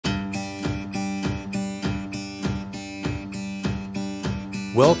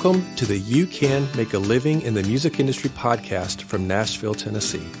Welcome to the You Can Make a Living in the Music Industry podcast from Nashville,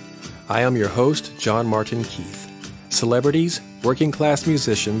 Tennessee. I am your host, John Martin Keith. Celebrities, working class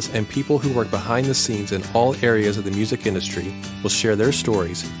musicians, and people who work behind the scenes in all areas of the music industry will share their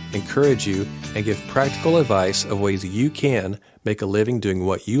stories, encourage you, and give practical advice of ways you can make a living doing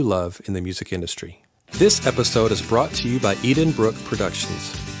what you love in the music industry. This episode is brought to you by Edenbrook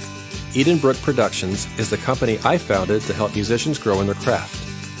Productions. Edenbrook Productions is the company I founded to help musicians grow in their craft.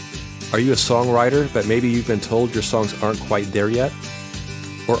 Are you a songwriter, but maybe you've been told your songs aren't quite there yet?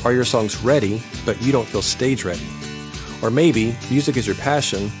 Or are your songs ready, but you don't feel stage ready? Or maybe music is your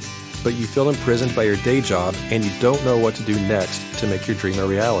passion, but you feel imprisoned by your day job and you don't know what to do next to make your dream a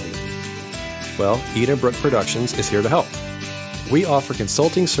reality. Well, Edenbrook Productions is here to help. We offer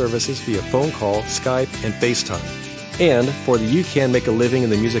consulting services via phone call, Skype, and FaceTime. And for the You Can Make a Living in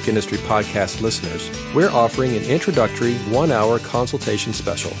the Music Industry podcast listeners, we're offering an introductory 1-hour consultation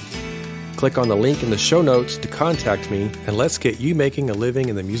special. Click on the link in the show notes to contact me, and let's get you making a living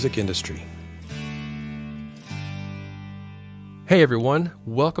in the music industry. Hey everyone,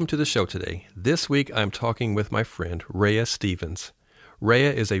 welcome to the show today. This week I'm talking with my friend Rehya Stevens.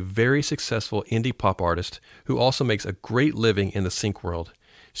 Rehya is a very successful indie pop artist who also makes a great living in the sync world.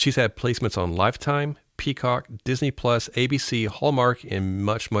 She's had placements on Lifetime, Peacock, Disney+, ABC, Hallmark, and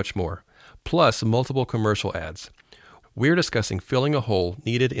much, much more, plus multiple commercial ads. We're discussing filling a hole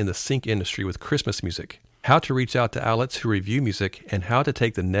needed in the sync industry with Christmas music, how to reach out to outlets who review music, and how to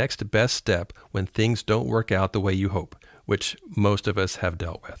take the next best step when things don't work out the way you hope, which most of us have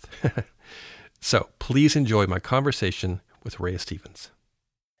dealt with. So please enjoy my conversation with Rehya Stevens.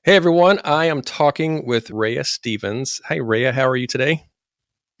 Hey everyone, I am talking with Rehya Stevens. Hi Rehya, how are you today?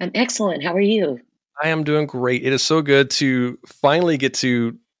 I'm excellent. How are you? I am doing great. It is so good to finally get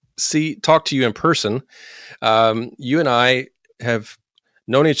to talk to you in person. You and I have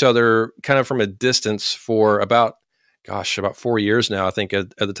known each other kind of from a distance for about 4 years now, I think,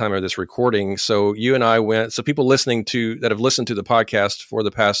 at the time of this recording. So you and I so people that have listened to the podcast for the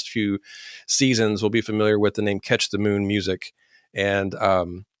past few seasons will be familiar with the name Catch the Moon Music, and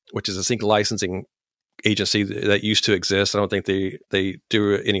which is a sync licensing agency that used to exist. I don't think they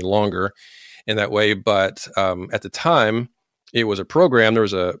do it any longer in that way, but at the time it was a program. There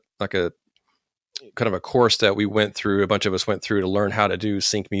was a kind of a course that a bunch of us went through to learn how to do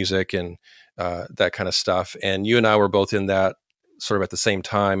sync music and that kind of stuff. And you and I were both in that sort of at the same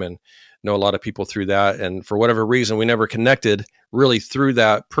time and know a lot of people through that. And for whatever reason, we never connected really through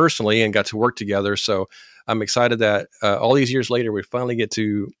that personally and got to work together. So I'm excited that all these years later, we finally get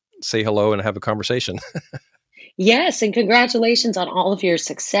to say hello and have a conversation. Yes, and congratulations on all of your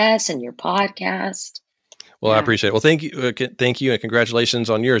success and your podcast. Well, yeah. I appreciate it. Well, thank you, and congratulations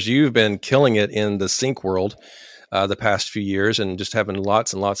on yours. You've been killing it in the sync world the past few years, and just having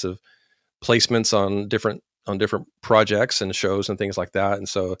lots and lots of placements on different projects and shows and things like that. And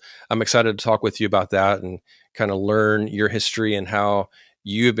so I'm excited to talk with you about that and kind of learn your history and how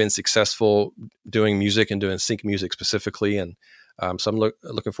you've been successful doing music and doing sync music specifically. And so I'm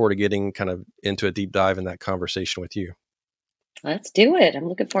looking forward to getting kind of into a deep dive in that conversation with you. Let's do it. I'm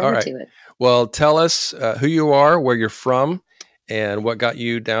looking forward to it. Well, tell us who you are, where you're from, and what got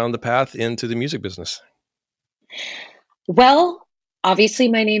you down the path into the music business. Well, obviously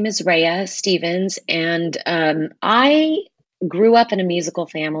my name is Rehya Stevens, and I grew up in a musical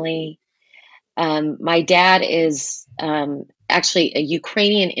family. My dad is actually a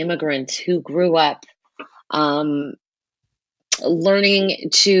Ukrainian immigrant who grew up learning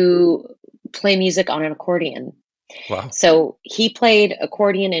to play music on an accordion. Wow. So he played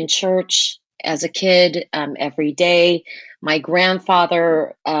accordion in church as a kid every day. My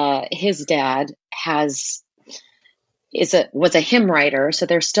grandfather, his dad, was a hymn writer. So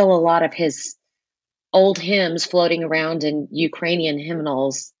there's still a lot of his old hymns floating around in Ukrainian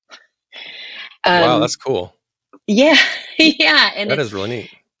hymnals. Wow, that's cool. Yeah, yeah, and that is really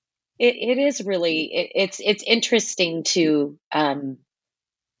neat. It is really it's interesting to kind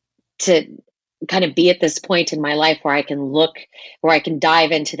of be at this point in my life where I can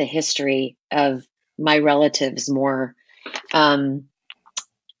dive into the history of my relatives more. But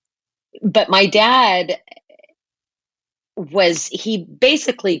my dad he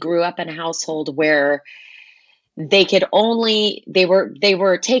basically grew up in a household where they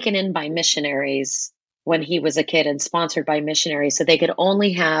were taken in by missionaries when he was a kid and sponsored by missionaries. So they could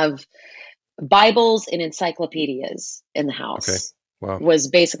only have Bibles and encyclopedias in the house. Okay. Wow. Was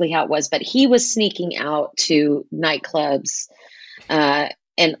basically how it was. But he was sneaking out to nightclubs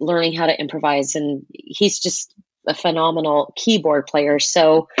and learning how to improvise. And he's just a phenomenal keyboard player.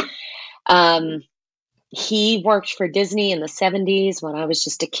 So He worked for Disney in the 70s when I was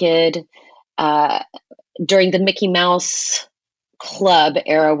just a kid, uh, during the Mickey Mouse Club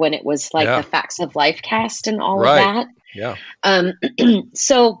era when it was like the Yeah. Facts of Life cast and all of Right. that. Yeah. Um,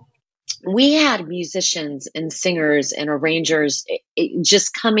 so we had musicians and singers and arrangers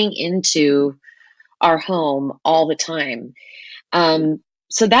just coming into our home all the time.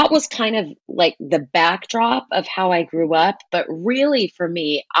 So that was kind of like the backdrop of how I grew up. But really, for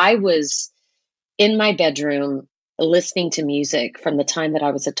me, I was in my bedroom listening to music from the time that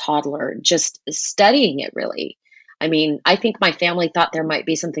I was a toddler, just studying it really. I mean, I think my family thought there might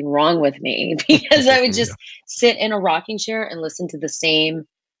be something wrong with me because I would Yeah. just sit in a rocking chair and listen to the same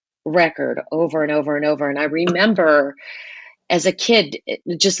record over and over and over. And I remember as a kid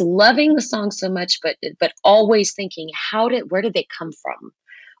just loving the song so much, but always thinking, where did they come from?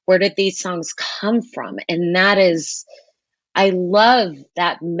 Where did these songs come from? And that is, I love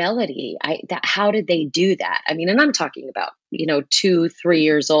that melody. How did they do that? I mean, and I'm talking about, 2, 3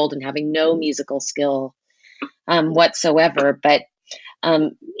 years old and having no musical skill whatsoever. But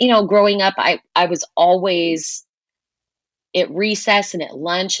growing up, I was always at recess and at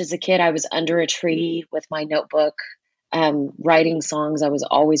lunch as a kid. I was under a tree with my notebook, writing songs. I was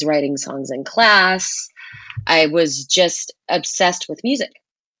always writing songs in class. I was just obsessed with music.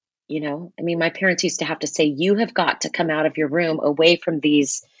 I mean, my parents used to have to say, you have got to come out of your room away from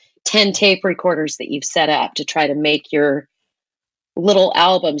these 10 tape recorders that you've set up to try to make your little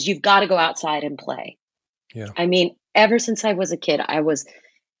albums. You've got to go outside and play. Yeah. I mean, ever since I was a kid,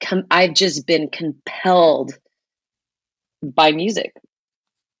 I've just been compelled by music.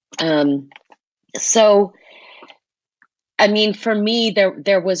 So, I mean, for me, uh,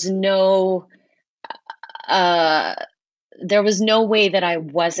 there was no way that I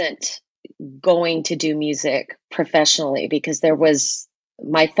wasn't going to do music professionally because there was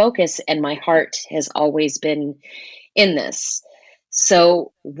my focus and my heart has always been in this.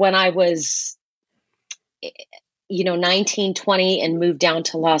 So when I was, 19, 20 and moved down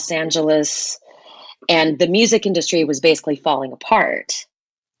to Los Angeles, and the music industry was basically falling apart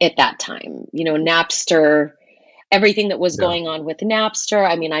at that time, Napster, everything that was Yeah. going on with Napster.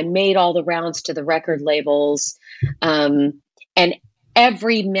 I mean, I made all the rounds to the record labels. And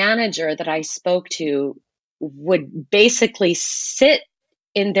every manager that I spoke to would basically sit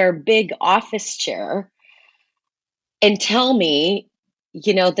in their big office chair and tell me,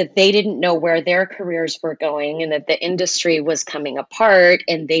 that they didn't know where their careers were going and that the industry was coming apart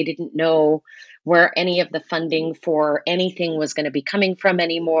and they didn't know where any of the funding for anything was going to be coming from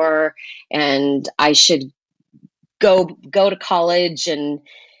anymore. And I should go to college and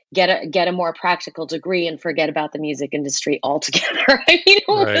get a more practical degree and forget about the music industry altogether. I mean, it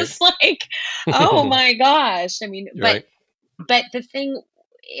Right. was like, oh my gosh. I mean, You're but right. but the thing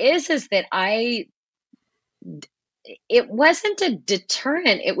is that it wasn't a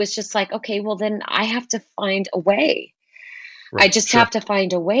deterrent. It was just like, okay, well then I have to find a way. I Right. just Sure. have to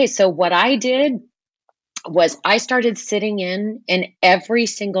find a way. So what I did was I started sitting in every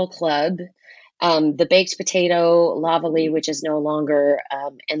single club, the Baked Potato, Lavalley, which is no longer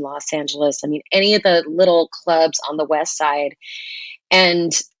in Los Angeles. I mean, any of the little clubs on the West Side.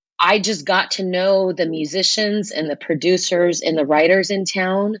 And I just got to know the musicians and the producers and the writers in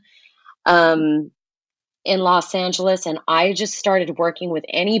town, um, in Los Angeles. And I just started working with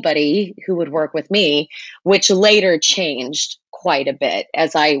anybody who would work with me, which later changed quite a bit.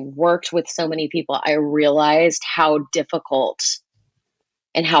 As I worked with so many people, I realized how difficult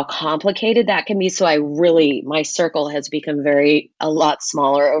and how complicated that can be. So my circle has become a lot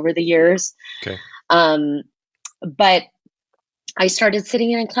smaller over the years. Okay. But I started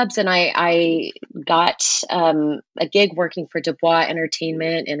sitting in clubs and I got a gig working for Dubois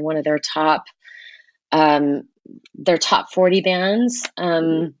Entertainment in one of um, their top 40 bands.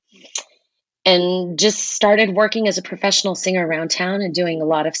 And just started working as a professional singer around town and doing a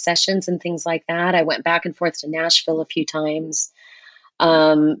lot of sessions and things like that. I went back and forth to Nashville a few times.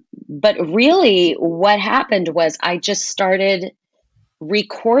 But really, what happened was I just started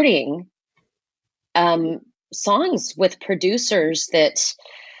recording songs with producers that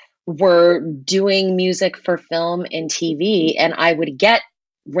were doing music for film and TV, and I would get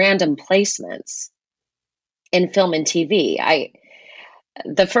random placements in film and TV.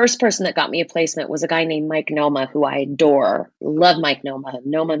 The first person that got me a placement was a guy named Mike Noma, who I adore. Love Mike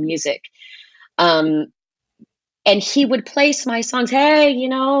Noma Music. Um, and he would place my songs. Hey,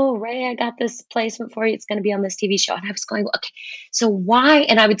 Ray, I got this placement for you. It's going to be on this TV show. And I was going, okay, so why?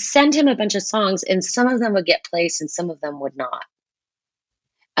 And I would send him a bunch of songs, and some of them would get placed and some of them would not.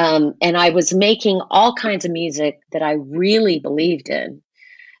 And I was making all kinds of music that I really believed in.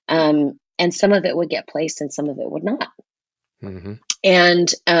 and some of it would get placed and some of it would not. Mm-hmm.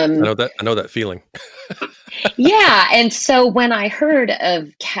 And I know that feeling. yeah, and so when I heard of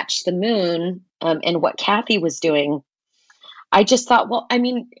Catch the Moon, and what Kathy was doing, I just thought, well, I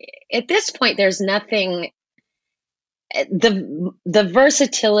mean, at this point, there's nothing. The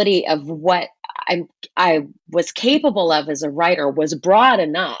versatility of what I was capable of as a writer was broad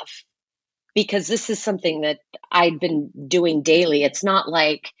enough, because this is something that I'd been doing daily. It's not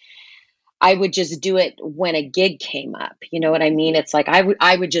like I would just do it when a gig came up. You know what I mean? It's like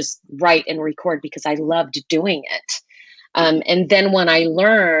I would just write and record because I loved doing it. And then when I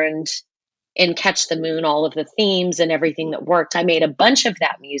learned in Catch the Moon all of the themes and everything that worked, I made a bunch of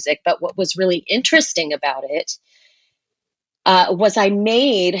that music. But what was really interesting about it was I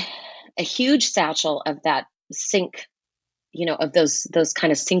made a huge satchel of that sync, of those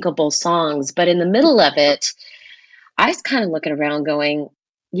kind of syncable songs. But in the middle of it, I was kind of looking around going,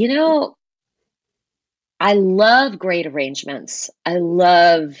 I love great arrangements. I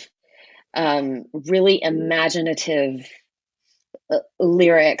love really imaginative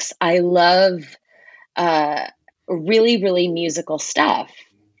lyrics. I love really, really musical stuff.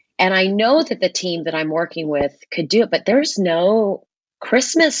 And I know that the team that I'm working with could do it, but there's no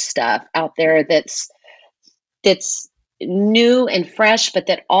Christmas stuff out there that's new and fresh, but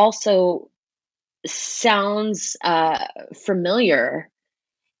that also sounds familiar.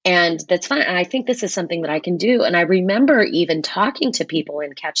 And that's fun. And I think this is something that I can do. And I remember even talking to people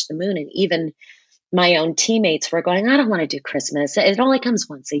in Catch the Moon, and even my own teammates were going, I don't want to do Christmas. It only comes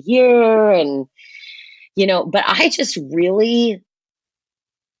once a year. And, but I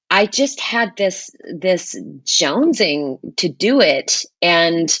just had this jonesing to do it.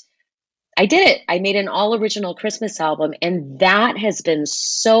 And I did it. I made an all original Christmas album. And that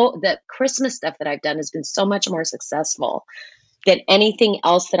Christmas stuff that I've done has been so much more successful than anything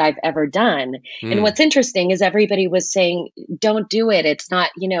else that I've ever done. And what's interesting is everybody was saying, don't do it. It's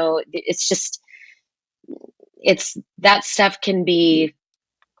not, it's just, that stuff can be,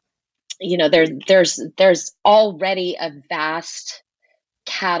 there's already a vast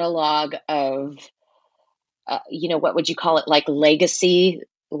catalog of, what would you call it? Like legacy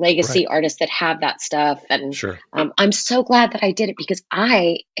Right. artists that have that stuff. And Sure. I'm so glad that I did it, because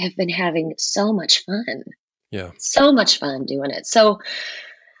I have been having so much fun. Yeah. So much fun doing it. So,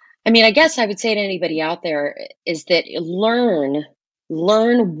 I mean, I guess I would say to anybody out there is that learn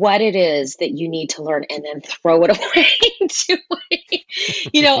what it is that you need to learn, and then throw it away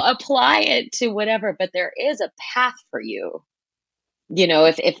apply it to whatever. But there is a path for you.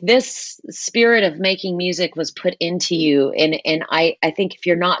 If this spirit of making music was put into you, and I think if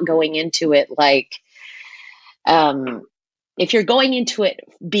you're not going into it like, if you're going into it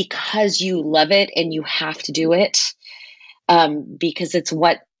because you love it and you have to do it, because it's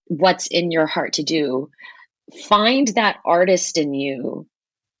what's in your heart to do, find that artist in you.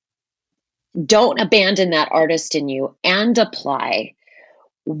 Don't abandon that artist in you, and apply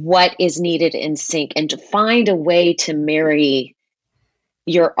what is needed in sync, and to find a way to marry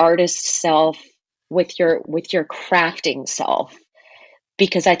your artist self with your crafting self,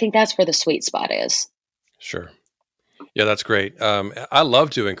 because I think that's where the sweet spot is. Sure. Yeah, that's great. I love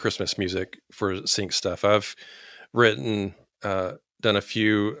doing Christmas music for sync stuff. I've written, done a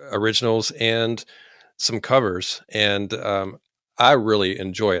few originals and some covers, and I really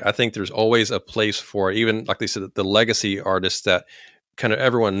enjoy it. I think there's always a place for it, even like they said, the legacy artists that kind of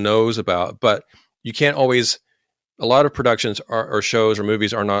everyone knows about, but you can't always, a lot of productions or shows or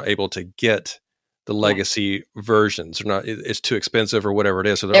movies are not able to get the legacy versions. It's too expensive or whatever it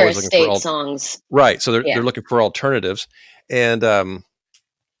is. So they're always looking for songs. Right. So they're looking for alternatives. And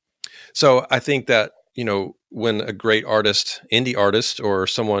so I think that, when a great artist, indie artist, or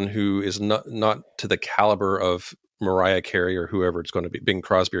someone who is not to the caliber of Mariah Carey or whoever it's going to be, Bing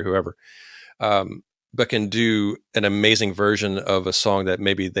Crosby or whoever, but can do an amazing version of a song that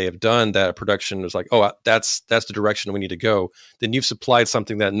maybe they have done, that a production was like, oh, that's the direction we need to go, then you've supplied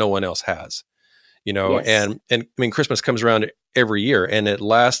something that no one else has. Yes. And I mean, Christmas comes around every year, and it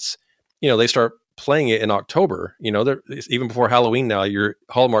lasts, they start playing it in October, even before Halloween now, your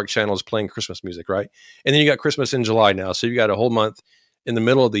Hallmark channel is playing Christmas music, right? And then you got Christmas in July now. So you got a whole month in the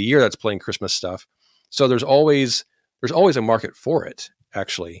middle of the year that's playing Christmas stuff. So there's always a market for it,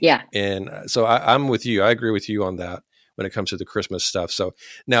 actually. Yeah. And so I'm with you. I agree with you on that when it comes to the Christmas stuff. So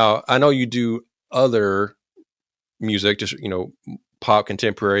now I know you do other music, just, pop,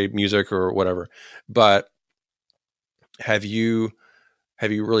 contemporary music or whatever, but have you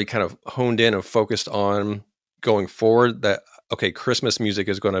really kind of honed in and focused on going forward that, okay, Christmas music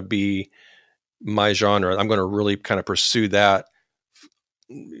is going to be my genre? I'm going to really kind of pursue that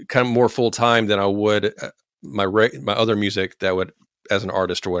kind of more full time than I would my other music that would, as an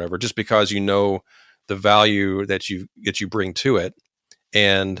artist or whatever, just because the value that you bring to it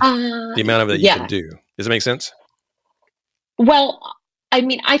and the amount of it that you can Yeah. do. Does it make sense? Well, I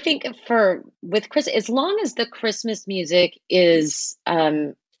mean, I think with Chris, as long as the Christmas music is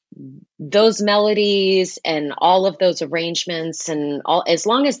those melodies and all of those arrangements and all, as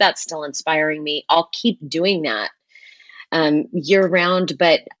long as that's still inspiring me, I'll keep doing that year round.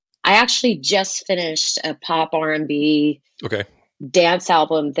 But I actually just finished a pop R&B Okay. dance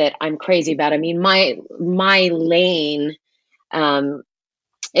album that I'm crazy about. I mean, my lane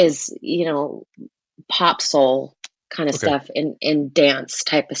is, pop soul kind of Okay. stuff and dance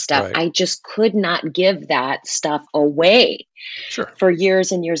type of stuff. Right. I just could not give that stuff away Sure. for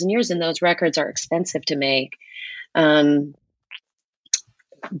years and years and years. And those records are expensive to make.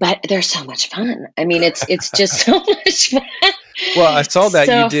 But they're so much fun. I mean, it's just so much fun. Well, I saw that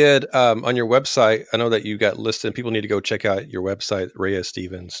So- you did on your website. I know that you got listed. People need to go check out your website,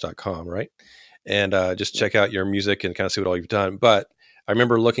 rehyastevens.com, right? And just check out your music and kind of see what all you've done. But I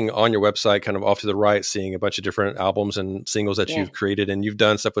remember looking on your website, kind of off to the right, seeing a bunch of different albums and singles that you've created. And you've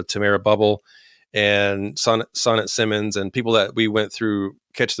done stuff with Tamara Bubble and Sonnet Simmons and people that we went through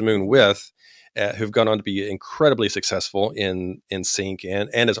Catch the Moon with, who've gone on to be incredibly successful in sync and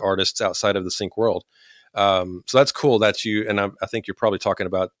as artists outside of the sync world. So that's cool that you, and I think you're probably talking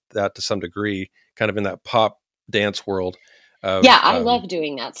about that to some degree, kind of in that pop dance world. I love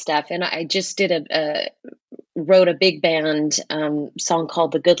doing that stuff. And I just wrote a big band song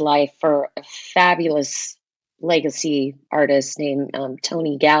called The Good Life for a fabulous legacy artist named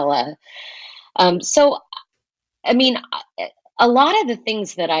Tony Galla. So, I mean, a lot of the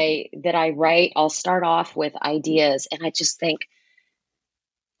things that I write, I'll start off with ideas and I just think,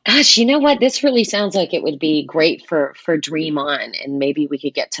 gosh, you know what? This really sounds like it would be great for Dream On, and maybe we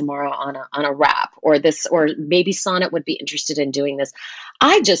could get tomorrow on a rap, or maybe Sonnet would be interested in doing this.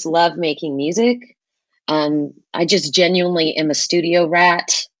 I just love making music. I just genuinely am a studio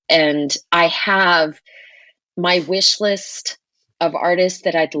rat, and I have my wish list of artists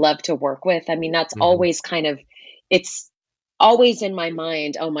that I'd love to work with. I mean, that's always it's always in my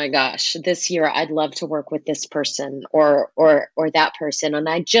mind. Oh my gosh, this year I'd love to work with this person or that person. And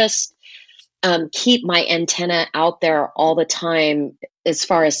I just keep my antenna out there all the time as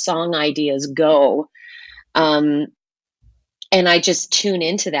far as song ideas go. And I just tune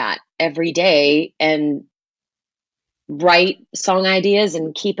into that every day and write song ideas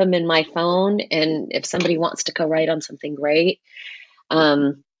and keep them in my phone. And if somebody wants to co-write on something, great.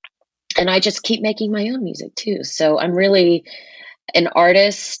 And I just keep making my own music too. So I'm really an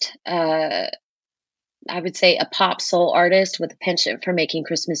artist. I would say a pop soul artist with a penchant for making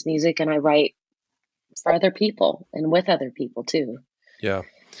Christmas music. And I write for other people and with other people too. Yeah.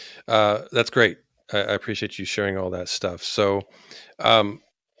 That's great. I appreciate you sharing all that stuff. So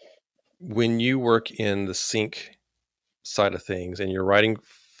when you work in the sync side of things and you're writing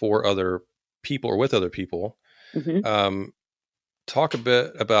for other people or with other people, talk a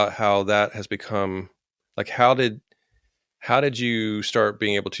bit about how that has become, like, how did you start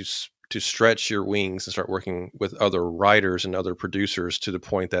being able to stretch your wings and start working with other writers and other producers to the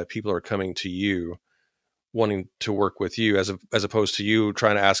point that people are coming to you wanting to work with you as opposed to you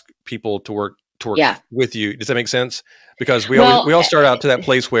trying to ask people to work with you? Does that make sense? Because we all start out to that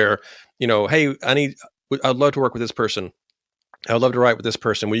place where, hey, I'd love to work with this person. I'd love to write with this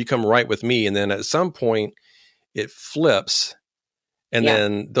person. Will you come write with me? And then at some point it flips. And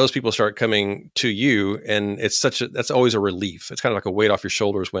then those people start coming to you, and that's always a relief. It's kind of like a weight off your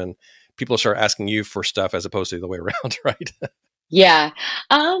shoulders when people start asking you for stuff as opposed to the other way around, right? Yeah.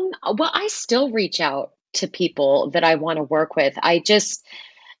 Well, I still reach out to people that I want to work with. I just,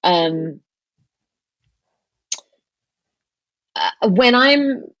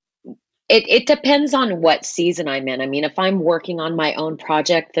 it depends on what season I'm in. I mean, if I'm working on my own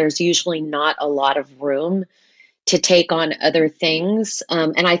project, there's usually not a lot of room to take on other things.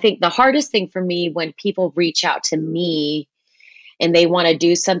 And I think the hardest thing for me when people reach out to me and they want to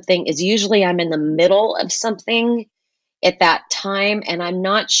do something is usually I'm in the middle of something at that time, and I'm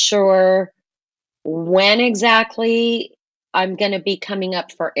not sure when exactly I'm going to be coming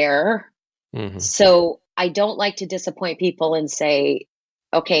up for air. So I don't like to disappoint people and say,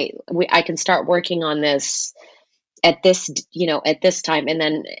 okay, I can start working on this at this time, and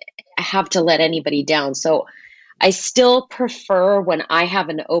then I have to let anybody down. So I still prefer when I have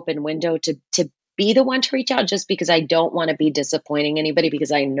an open window to be the one to reach out, just because I don't want to be disappointing anybody,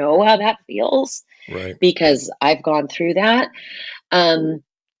 because I know how that feels, right? Because I've gone through that.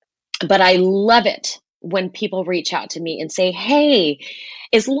 But I love it when people reach out to me and say, "Hey,"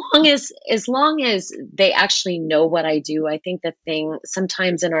 as long as they actually know what I do. I think the thing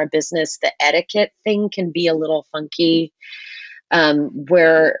sometimes in our business, the etiquette thing can be a little funky,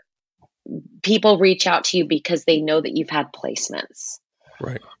 where people reach out to you because they know that you've had placements.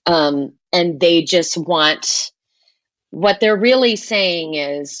 Right. And they just want, what they're really saying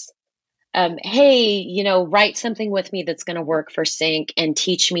is, hey, write something with me that's going to work for Sync and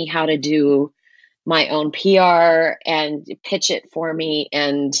teach me how to do my own PR and pitch it for me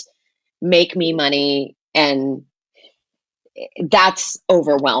and make me money. And that's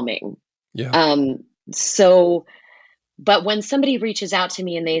overwhelming. Yeah. So, but when somebody reaches out to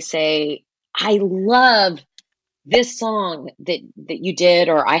me and they say, "I love this song that you did,"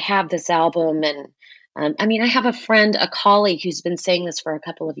 or "I have this album," and I mean, I have a friend, a colleague who's been saying this for a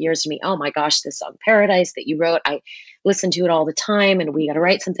couple of years to me. "Oh my gosh, this song Paradise that you wrote, I listen to it all the time and we got to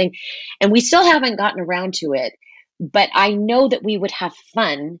write something." And we still haven't gotten around to it, but I know that we would have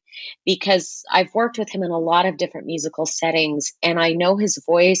fun because I've worked with him in a lot of different musical settings, and I know his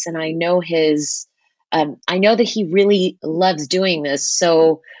voice, and I know that he really loves doing this.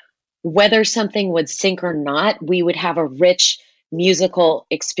 So whether something would sync or not, we would have a rich musical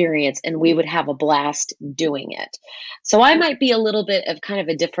experience and we would have a blast doing it. So I might be a little bit of kind of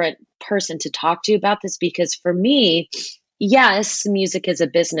a different person to talk to about this, because for me, yes, music is a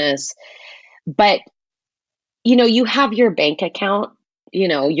business, but you have your bank account,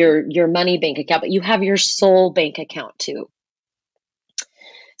 your money bank account, but you have your soul bank account too.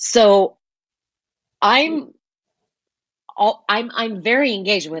 So I'm I'm very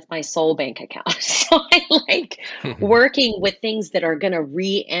engaged with my soul bank account. So I like working with things that are going to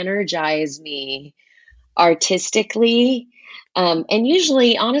re-energize me artistically. And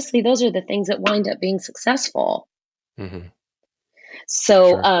usually, honestly, those are the things that wind up being successful. Mm-hmm.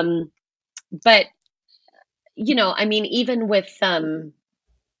 So, Sure. but I mean, even with, Tamara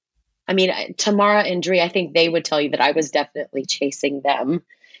and Dree, I think they would tell you that I was definitely chasing them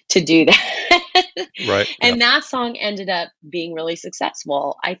to do that. Right. Yeah. And that song ended up being really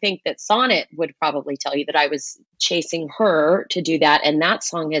successful. I think that Sonnet would probably tell you that I was chasing her to do that. And that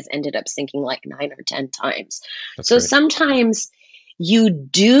song has ended up syncing like 9 or 10 times. That's So great. sometimes you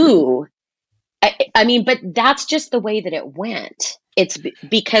do. I mean, but that's just the way that it went. It's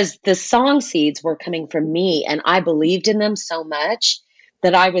because the song seeds were coming from me and I believed in them so much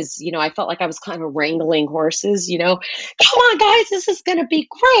that I was, I felt like I was kind of wrangling horses, come on, guys, this is going to be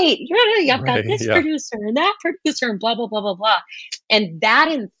great. I've got Right. this Yeah. producer and that producer and blah, blah, blah, blah, blah. And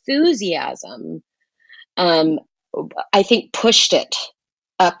that enthusiasm, um, I think pushed it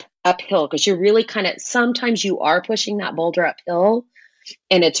uphill, because you're really sometimes you are pushing that boulder uphill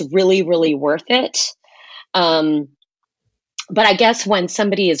and it's really, really worth it. But I guess when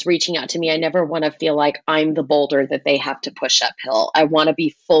somebody is reaching out to me, I never want to feel like I'm the boulder that they have to push uphill. I want to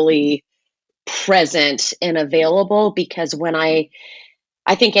be fully present and available, because when I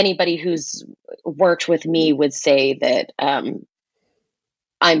think anybody who's worked with me would say that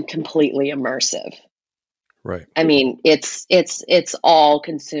I'm completely immersive. Right. I mean, it's all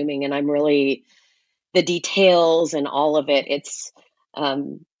consuming, and I'm really, the details and all of it.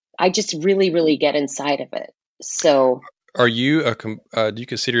 I just really, really get inside of it. So, Are you do you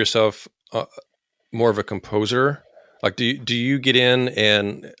consider yourself more of a composer? Like, do you get in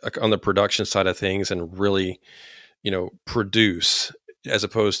and on the production side of things and really, produce, as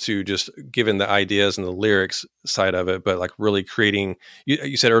opposed to just giving the ideas and the lyrics side of it, but like really creating?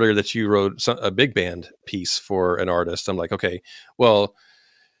 You said earlier that you wrote a big band piece for an artist. I'm like, okay, well,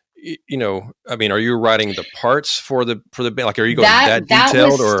 I mean, are you writing the parts for the band? Like, are you going that that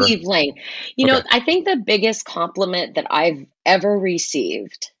detailed, was or? Steve Lane. Okay. I think the biggest compliment that I've ever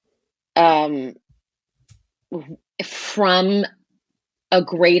received, um, from a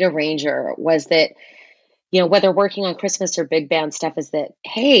great arranger was that, whether working on Christmas or big band stuff, is that,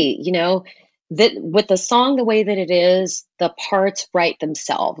 hey, that with the song the way that it is, the parts write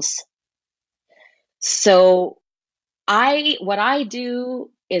themselves. So what I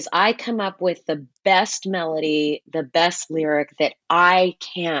do is I come up with the best melody, the best lyric that I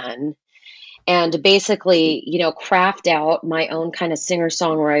can, and basically, craft out my own kind of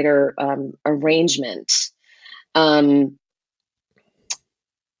singer-songwriter arrangement. And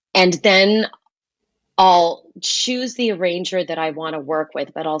then I'll choose the arranger that I want to work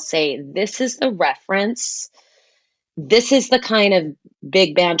with, but I'll say, this is the reference. This is the kind of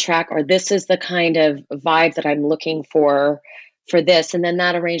big band track, or this is the kind of vibe that I'm looking for this. And then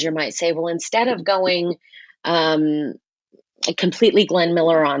that arranger might say, well, instead of going completely Glenn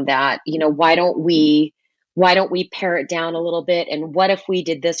Miller on that, why don't we why don't we pare it down a little bit? And what if we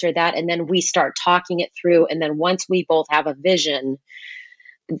did this or that? And then we start talking it through. And then once we both have a vision,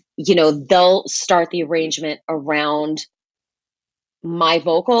 they'll start the arrangement around my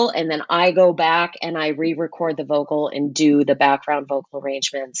vocal, and then I go back and I re-record the vocal and do the background vocal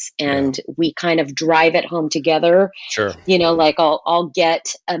arrangements, and we kind of drive it home together. Sure. Like I'll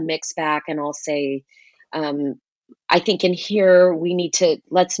get a mix back and I'll say, I think in here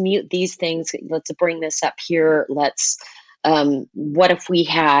let's mute these things, let's bring this up here, what if we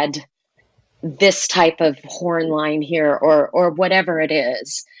had this type of horn line here, or whatever it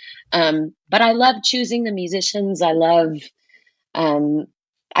is. But I love choosing the musicians. I love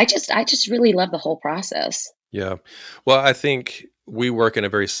I just really love the whole process. Yeah. Well, I think we work in a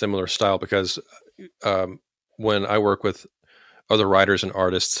very similar style because when I work with other writers and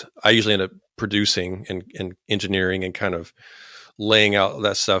artists, I usually end up producing and engineering and kind of laying out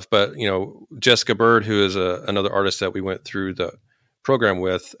that stuff. But, Jessica Bird, who is another artist that we went through the program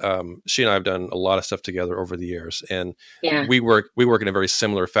with, she and I have done a lot of stuff together over the years. And we work in a very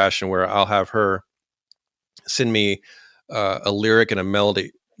similar fashion where I'll have her send me a lyric and a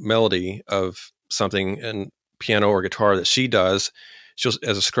melody of something in piano or guitar that she does. She'll,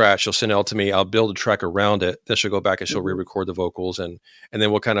 as a scratch, she'll send it out to me. I'll build a track around it. Then she'll go back and she'll re-record the vocals, and then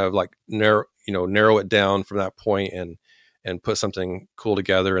we'll kind of like narrow it down from that point and put something cool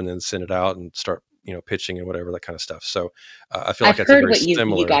together, and then send it out and start pitching and whatever, that kind of stuff. So I feel like I've heard what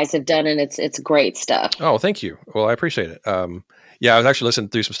you guys have done, and it's great stuff. Oh, thank you. Well, I appreciate it. I was actually listening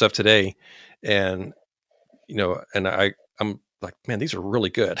through some stuff today, and and I'm like, man, these are really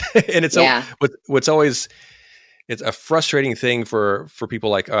good. And it's what's always, it's a frustrating thing for people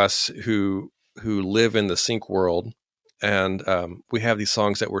like us who live in the sync world, and we have these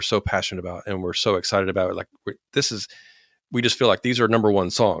songs that we're so passionate about and we're so excited about. Like we just feel like these are number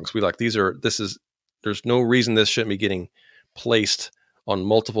one songs. There's no reason this shouldn't be getting placed on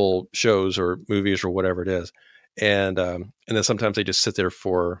multiple shows or movies or whatever it is. And then sometimes they just sit there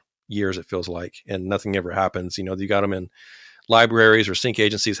for years, it feels like, and nothing ever happens. You got them in libraries or sync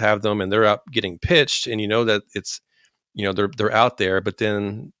agencies have them, and they're out getting pitched, and that it's, they're out there, but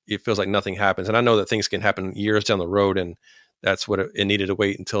then it feels like nothing happens. And I know that things can happen years down the road, and that's what it needed to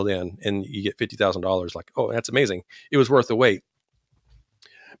wait until then. And you get $50,000, like, oh, that's amazing. It was worth the wait.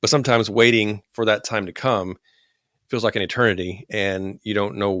 But sometimes waiting for that time to come feels like an eternity, and you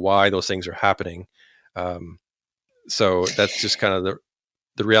don't know why those things are happening. So that's just kind of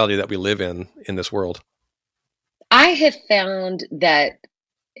the reality that we live in this world. I have found that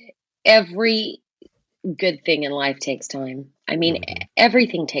every good thing in life takes time. I mean,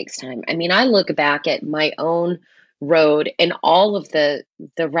 everything takes time. I mean, I look back at my own road and all of the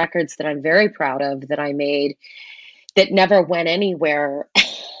records that I'm very proud of that I made that never went anywhere,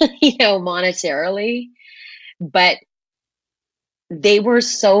 monetarily, but they were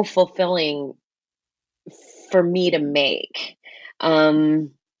so fulfilling for me to make. I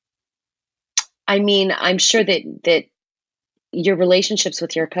mean, I'm sure that your relationships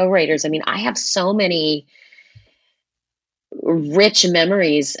with your co-writers, I mean, I have so many rich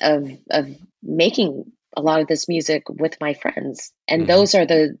memories of making a lot of this music with my friends. And those are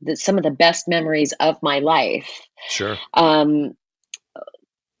some of the best memories of my life. Sure.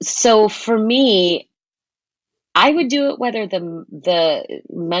 So for me, I would do it whether the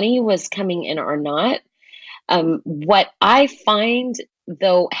money was coming in or not. What I find,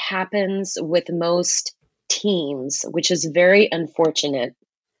 though, happens with most teams, which is very unfortunate,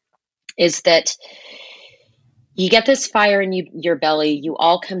 is that you get this fire in your belly, you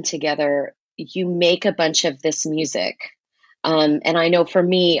all come together, you make a bunch of this music. And I know for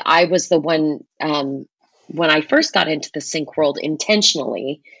me, I was the one, when I first got into the sync world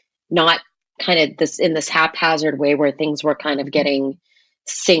intentionally, not kind of in this haphazard way where things were kind of getting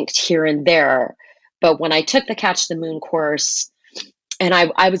synced here and there. But when I took the Catch the Moon course, and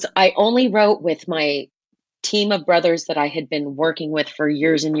I only wrote with my team of brothers that I had been working with for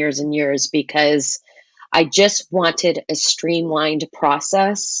years and years and years, because I just wanted a streamlined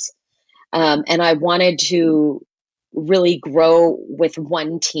process. And I wanted to really grow with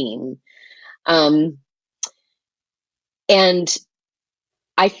one team. And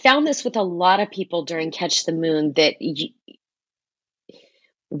I found this with a lot of people during Catch the Moon, that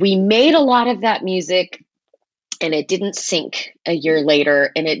we made a lot of that music and it didn't sync a year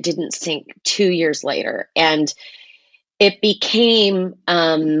later, and it didn't sync 2 years later. And it became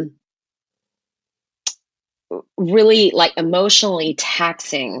really like emotionally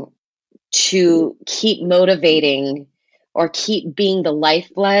taxing to keep motivating or keep being the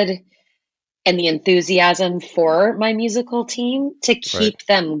lifeblood and the enthusiasm for my musical team, to keep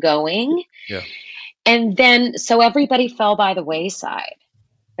them going. Yeah. And then, so everybody fell by the wayside.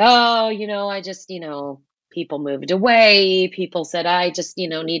 Oh, I just, people moved away. People said, I just,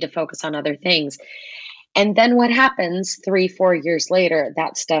 need to focus on other things. And then what happens 3, 4 years later,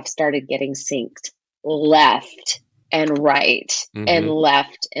 that stuff started getting synced left and right and Mm-hmm.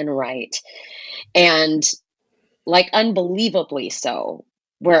 left and right. And like unbelievably so,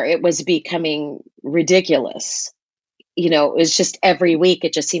 where it was becoming ridiculous. It was just every week,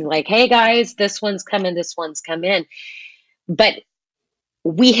 it just seemed like, hey guys, this one's come in. But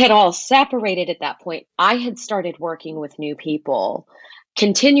we had all separated at that point. I had started working with new people,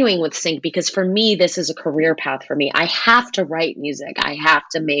 continuing with sync, because for me, this is a career path for me. I have to write music. I have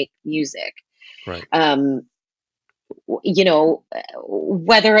to make music. Right. Um,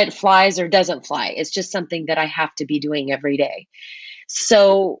 whether it flies or doesn't fly, it's just something that I have to be doing every day.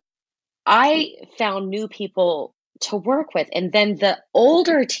 So I found new people to work with. And then the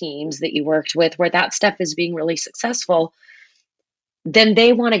older teams that you worked with, where that stuff is being really successful, then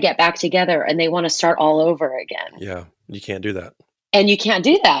they want to get back together and they want to start all over again. Yeah. You can't do that. And you can't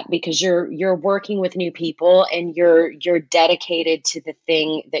do that because you're working with new people and you're dedicated to the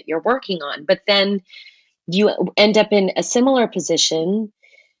thing that you're working on. But then you end up in a similar position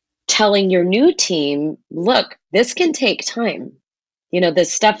telling your new team, look, this can take time. The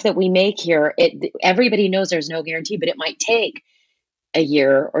stuff that we make here, everybody knows there's no guarantee, but it might take a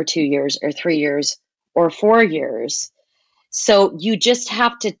year or 2 years or 3 years or 4 years. So you just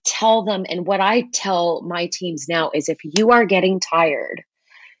have to tell them. And what I tell my teams now is, if you are getting tired,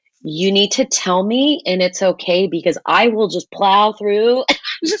 you need to tell me, and it's okay, because I will just plow through.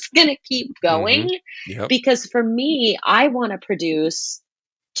 I'm just going to keep going. Mm-hmm. Yep. Because for me, I want to produce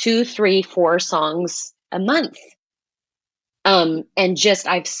 2, 3, 4 songs a month. And just,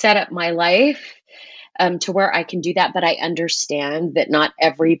 I've set up my life to where I can do that, but I understand that not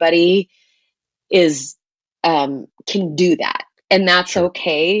everybody can do that, and that's Sure.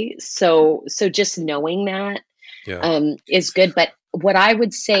 okay. So just knowing that Yeah. is good. But what I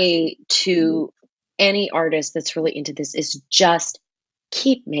would say to any artist that's really into this is just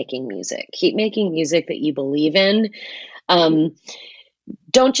keep making music. Keep making music that you believe in.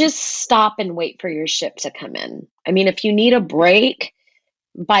 Don't just stop and wait for your ship to come in. I mean, if you need a break,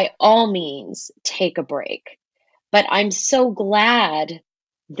 by all means, take a break. But I'm so glad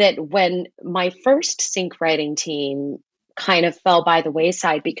that when my first sync writing team kind of fell by the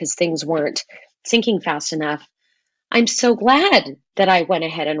wayside because things weren't syncing fast enough, I'm so glad that I went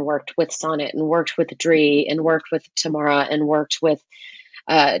ahead and worked with Sonnet and worked with Dree and worked with Tamara and worked with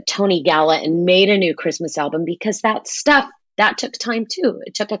Tony Galla and made a new Christmas album, because that stuff, that took time too.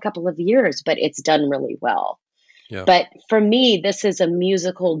 It took a couple of years, but it's done really well. Yeah. But for me, this is a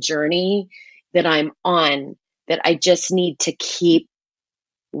musical journey that I'm on, that I just need to keep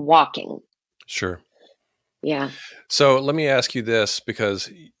walking. Sure. Yeah. So let me ask you this,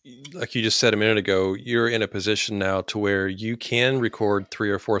 because like you just said a minute ago, you're in a position now to where you can record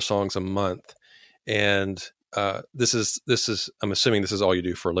 3 or 4 songs a month. And this is, I'm assuming this is all you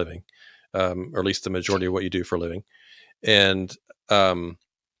do for a living, or at least the majority of what you do for a living. And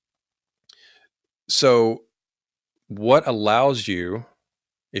so what allows you,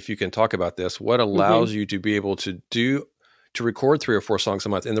 if you can talk about this, what allows you to be able to record 3 or 4 songs a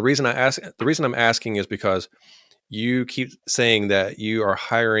month? And the reason I'm asking is because you keep saying that you are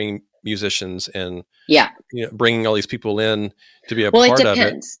hiring musicians and bringing all these people in to be a part of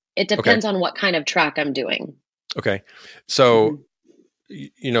it. It depends on what kind of track I'm doing. Okay. So,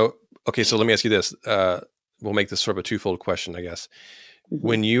 okay. So let me ask you this. We'll make this sort of a twofold question, I guess.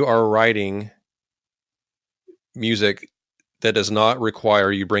 When you are writing music that does not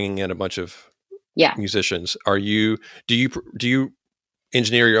require you bringing in a bunch of musicians, do you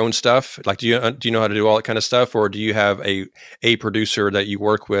engineer your own stuff? Like, do you know how to do all that kind of stuff, or do you have a producer that you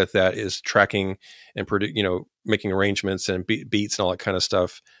work with that is tracking and making arrangements and beats and all that kind of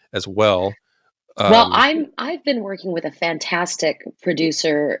stuff as well? Well, I've been working with a fantastic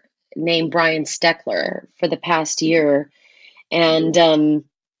producer named Brian Steckler for the past year, and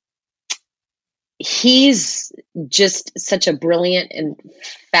he's just such a brilliant and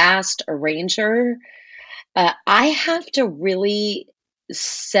fast arranger. I have to really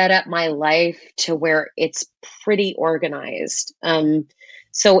set up my life to where it's pretty organized.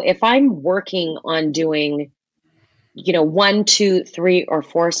 So if I'm working on doing 1, 2, 3, or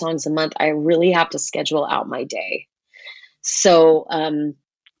 4 songs a month, I really have to schedule out my day. So,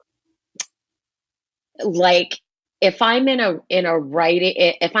 like if I'm in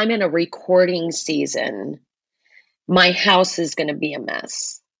a recording season, my house is going to be a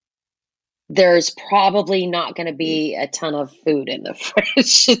mess. there's probably not going to be a ton of food in the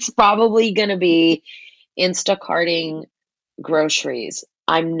fridge. It's probably going to be Instacarting groceries.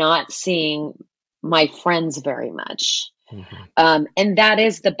 I'm not seeing my friends very much. And that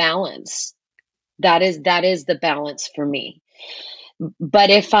is the balance. That is the balance for me. But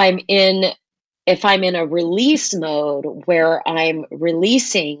if I'm in a release mode where I'm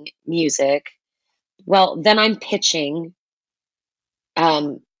releasing music, well, then I'm pitching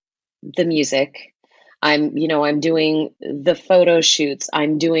the music. I'm doing the photo shoots.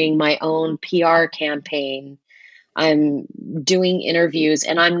 I'm doing my own PR campaign. I'm doing interviews,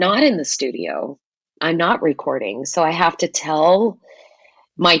 and I'm not in the studio. I'm not recording. So I have to tell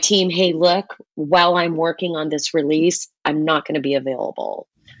my team, hey, look, while I'm working on this release, I'm not going to be available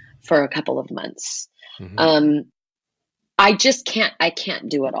for a couple of months. I can't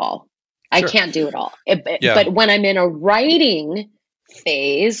do it all. Sure. I can't do it all. But when I'm in a writing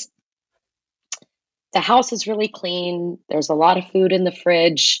phase, the house is really clean. There's a lot of food in the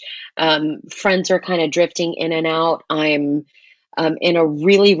fridge. Friends are kind of drifting in and out. I'm in a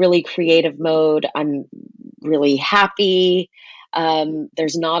really, really creative mode. I'm really happy.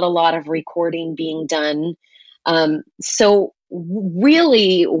 There's not a lot of recording being done. So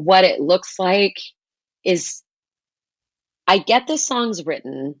really what it looks like is I get the songs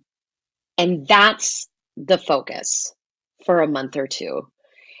written, and that's the focus for a month or two.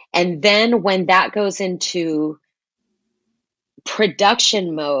 And then when that goes into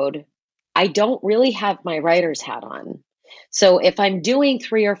production mode, I don't really have my writer's hat on. So if I'm doing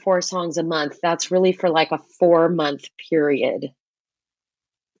 3 or 4 songs a month, that's really for like a 4-month period.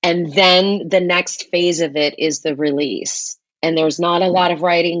 And then the next phase of it is the release. And there's not a lot of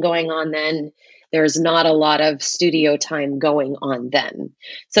writing going on then. There's not a lot of studio time going on then.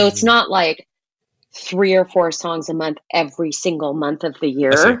 So it's not like 3 or 4 songs a month every single month of the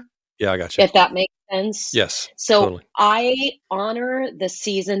year. Yeah, I got you. If that makes sense. Yes. So totally. I honor the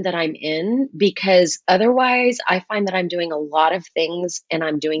season that I'm in, because otherwise I find that I'm doing a lot of things and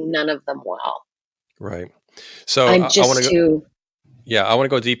I'm doing none of them well. Right. So I'm just I want to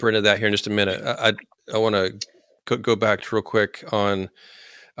go deeper into that here in just a minute. I want to go back real quick on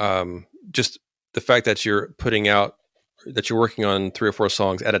just the fact that you're working on 3 or 4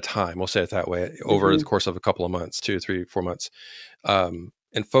 songs at a time. We'll say it that way, over the course of a couple of months, 2, 3, 4 months,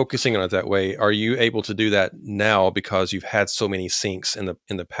 and focusing on it that way. Are you able to do that now because you've had so many syncs in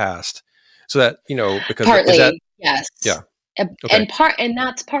the past? So that, because partly, yes. Yeah. Okay. And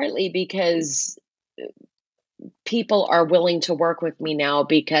that's partly because people are willing to work with me now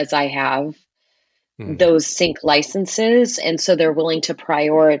because I have those sync licenses. And so they're willing to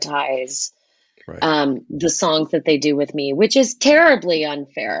prioritize the songs that they do with me, which is terribly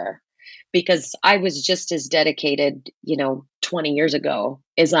unfair, because I was just as dedicated, 20 years ago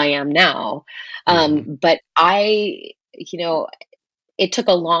as I am now. But it took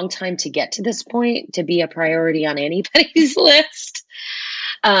a long time to get to this point to be a priority on anybody's list.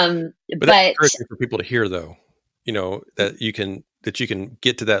 But that's encouraging for people to hear, though, that you can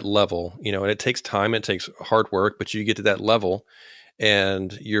get to that level, and it takes time, it takes hard work, but you get to that level,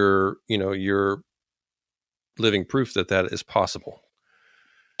 and you're living proof that is possible.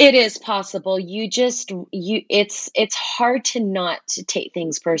 It is possible. It's hard to not to take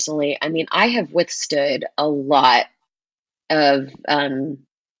things personally. I mean, I have withstood a lot of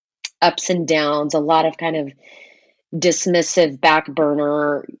ups and downs, a lot of kind of dismissive back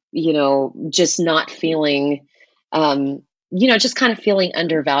burner, just not feeling, just kind of feeling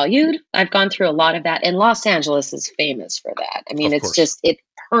undervalued. I've gone through a lot of that, and Los Angeles is famous for that. I mean, it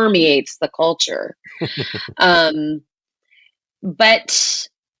permeates the culture. But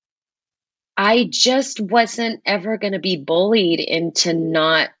I just wasn't ever going to be bullied into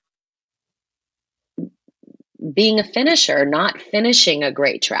not being a finisher, not finishing a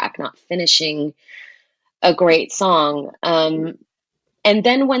great track, not finishing a great song. And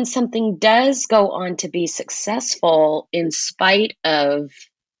then when something does go on to be successful, in spite of,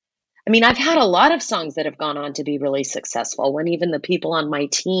 I've had a lot of songs that have gone on to be really successful when even the people on my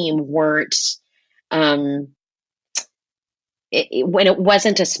team weren't, when it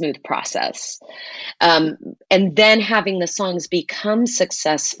wasn't a smooth process. And then having the songs become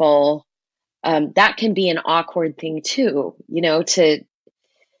successful, that can be an awkward thing too,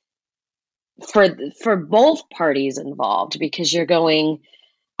 for both parties involved, because you're going,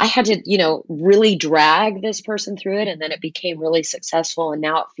 I had to, really drag this person through it, and then it became really successful, and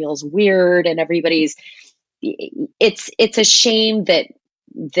now it feels weird, and it's a shame that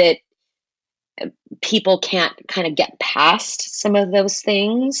people can't kind of get past some of those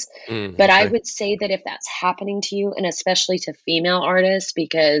things. But I Okay. would say that if that's happening to you, and especially to female artists,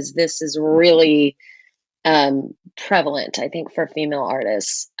 because this is really prevalent, I think, for female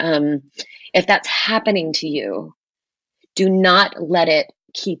artists, if that's happening to you, do not let it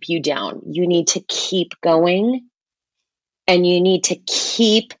keep you down. You need to keep going, and you need to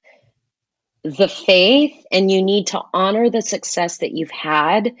keep the faith, and you need to honor the success that you've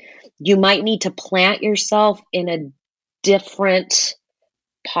had. You might need to plant yourself in a different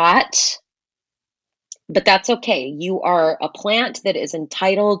pot, but that's okay. You are a plant that is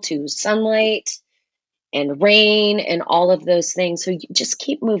entitled to sunlight and rain and all of those things. So you just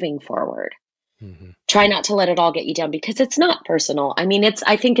keep moving forward. Hmm. Try not to let it all get you down, because it's not personal. I mean,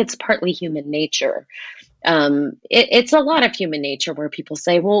 I think it's partly human nature. It's a lot of human nature where people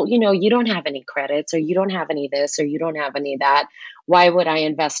say, well, you don't have any credits, or you don't have any this, or you don't have any that. Why would I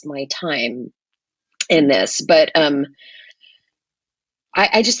invest my time in this? But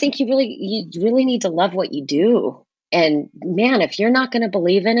I just think you really need to love what you do. And man, if you're not going to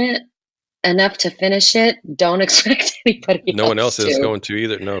believe in it enough to finish it, don't expect anybody No one else else is to. going to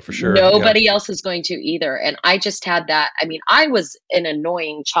either. No, for sure. Yeah. Nobody else is going to either. And I just had that. I mean, I was an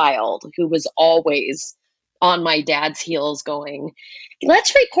annoying child who was always on my dad's heels going,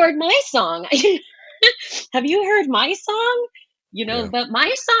 let's record my song. Have you heard my song? Yeah. But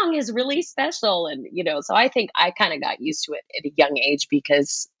my song is really special. And, so I think I kind of got used to it at a young age,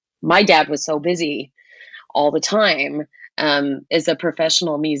 because my dad was so busy all the time as a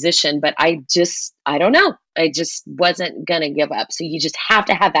professional musician. But I don't know. I just wasn't going to give up. So you just have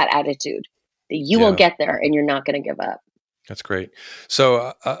to have that attitude that you will Yeah. get there and you're not going to give up. That's great.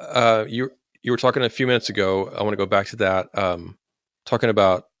 So you were talking a few minutes ago. I want to go back to that. Talking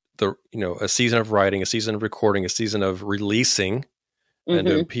about a season of writing, a season of recording, a season of releasing, and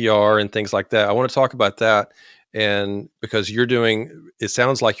doing PR and things like that. I want to talk about that. And because it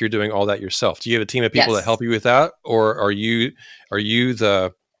sounds like you're doing all that yourself. Do you have a team of people that help you with that? Or are you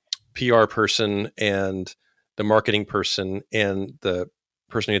the PR person and the marketing person and the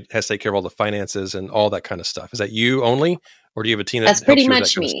person who has to take care of all the finances and all that kind of stuff? Is that you only, or do you have a team that That's helps pretty you with that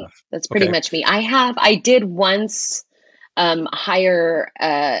much kind of me. stuff? That's pretty much me. I did once hire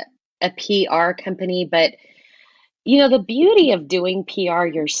a PR company, but the beauty of doing PR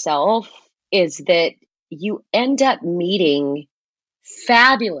yourself is that you end up meeting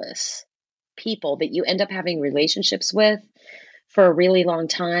fabulous people that you end up having relationships with for a really long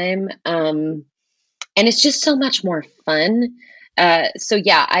time. And it's just so much more fun. So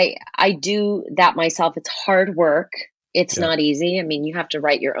yeah, I do that myself. It's hard work. It's Yeah. not easy. I mean, you have to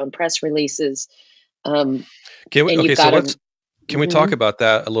write your own press releases. Can we, And okay, you've so got to. can we talk about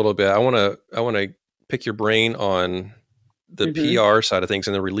that a little bit? I want to pick your brain on the PR side of things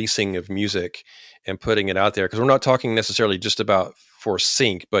and the releasing of music and putting it out there. Cause we're not talking necessarily just about for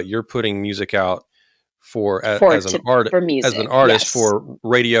sync, but you're putting music out as an music, artist yes. for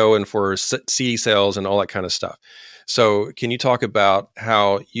radio and for CD sales and all that kind of stuff. So can you talk about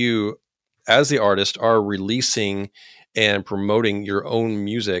how you, as the artist, are releasing and promoting your own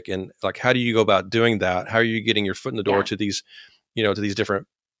music, and like, how do you go about doing that? How are you getting your foot in the door to these, to these different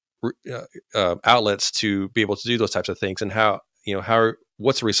outlets to be able to do those types of things? And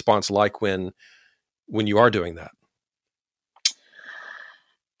what's the response like when you are doing that?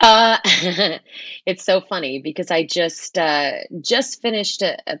 It's so funny because I just finished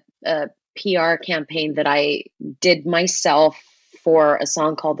a PR campaign that I did myself for a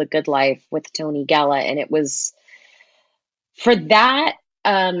song called "The Good Life" with Tony Gala, and it was for that.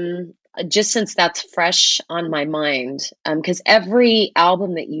 Just since that's fresh on my mind, because every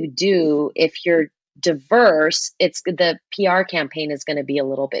album that you do, if you're diverse, the PR campaign is going to be a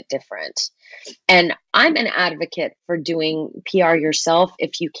little bit different. And I'm an advocate for doing PR yourself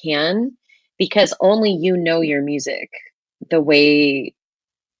if you can, because only you know your music the way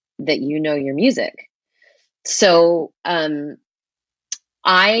that you know your music. So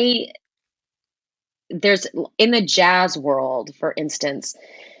there's in the jazz world, for instance,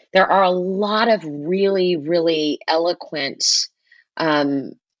 there are a lot of really, really eloquent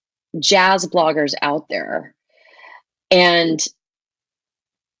jazz bloggers out there. And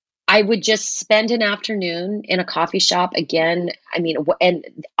I would just spend an afternoon in a coffee shop again. I mean, and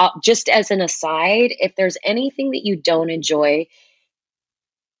just as an aside, if there's anything that you don't enjoy,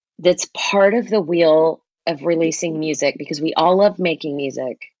 that's part of the wheel of releasing music, because we all love making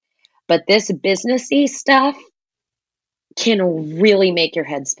music, but this businessy stuff can really make your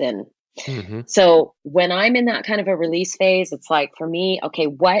head spin. Mm-hmm. So when I'm in that kind of a release phase, it's like, for me, okay,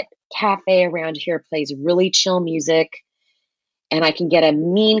 what cafe around here plays really chill music and I can get a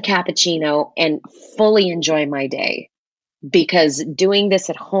mean cappuccino and fully enjoy my day, because doing this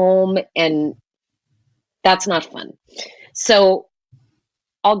at home, and that's not fun. So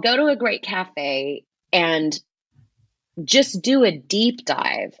I'll go to a great cafe and just do a deep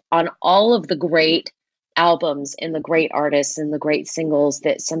dive on all of the great albums and the great artists and the great singles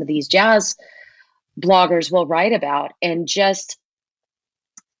that some of these jazz bloggers will write about, and just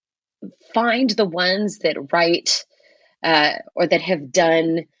find the ones that write or that have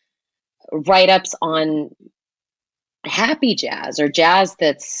done write-ups on happy jazz or jazz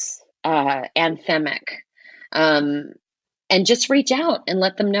that's anthemic, um, and just reach out and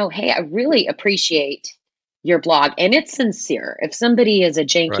let them know, hey, I really appreciate your blog. And it's sincere. If somebody is a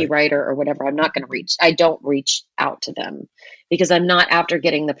janky Right. writer or whatever, I don't reach out to them, because I'm not after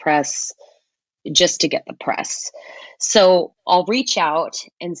getting the press just to get the press. So I'll reach out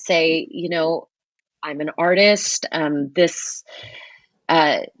and say, I'm an artist. This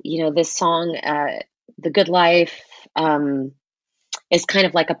song, The Good Life, is kind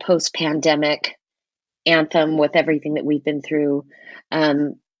of like a post-pandemic anthem with everything that we've been through.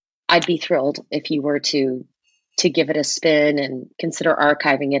 I'd be thrilled if you were to give it a spin and consider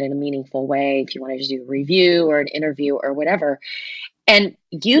archiving it in a meaningful way, if you wanted to do a review or an interview or whatever. And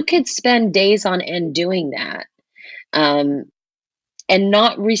you could spend days on end doing that, and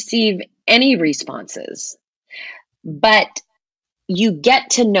not receive any responses. But you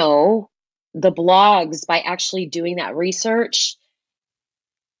get to know the blogs by actually doing that research.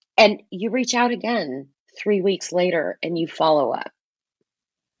 And you reach out again 3 weeks later and you follow up.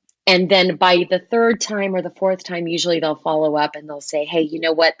 And then by the third time or the fourth time, usually they'll follow up and they'll say, hey, you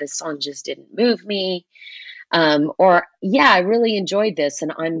know what? This song just didn't move me. Or, yeah, I really enjoyed this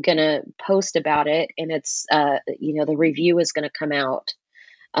and I'm going to post about it. And it's, the review is going to come out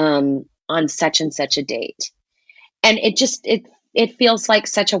on such and such a date. And it feels like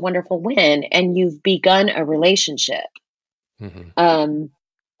such a wonderful win. And you've begun a relationship. Mm-hmm.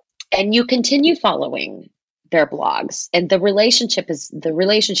 And you continue following their blogs, and the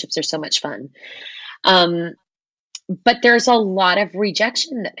relationships are so much fun. But there's a lot of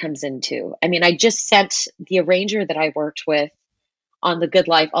rejection that comes into. I mean, I just sent the arranger that I worked with on The Good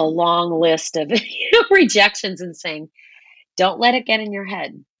Life a long list of rejections, and saying, don't let it get in your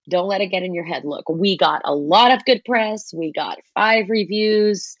head. Don't let it get in your head. Look, we got a lot of good press. We got 5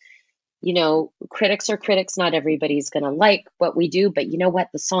 reviews. Critics are critics. Not everybody's going to like what we do, but you know what?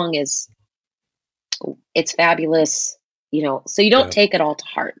 The song it's fabulous, so you don't take it all to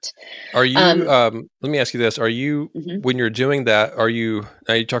heart. Are you, let me ask you this. Are you, Mhm. when you're doing that, now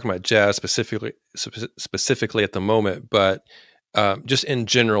you're talking about jazz specifically at the moment, but just in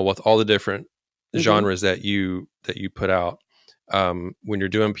general with all the different genres that you put out, when you're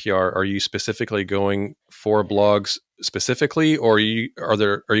doing PR, are you specifically going for blogs specifically, or are you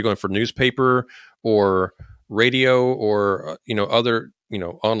going for newspaper or radio or, other,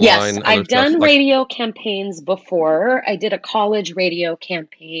 online? Yes, other I've stuff done like, radio campaigns before. I did a college radio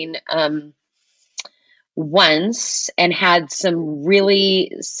campaign once and had some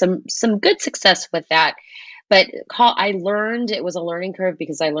good success with that. But I learned it was a learning curve,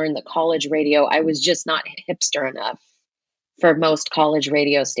 because I learned that college radio, I was just not hipster enough for most college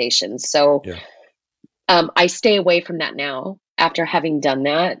radio stations. So yeah. I stay away from that now after having done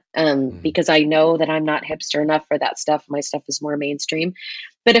that, because I know that I'm not hipster enough for that stuff. My stuff is more mainstream.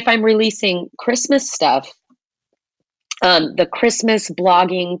 But if I'm releasing Christmas stuff, the Christmas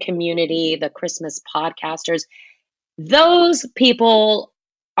blogging community, the Christmas podcasters, those people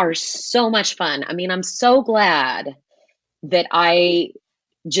are so much fun. I mean, I'm so glad that I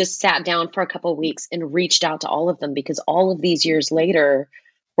just sat down for a couple of weeks and reached out to all of them, because all of these years later,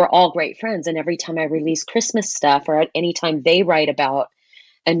 we're all great friends. And every time I release Christmas stuff, or at any time they write about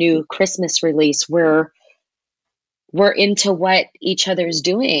a new Christmas release, we're into what each other's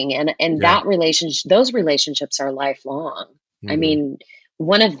doing. And Yeah. those relationships are lifelong. I Mhm. mean,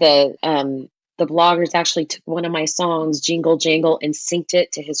 one of the bloggers actually took one of my songs, Jingle Jangle, and synced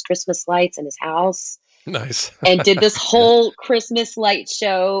it to his Christmas lights in his house, Nice. and did this Yeah. whole Christmas light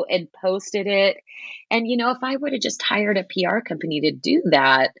show and posted it. And, if I would have just hired a PR company to do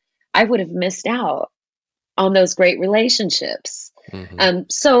that, I would have missed out on those great relationships.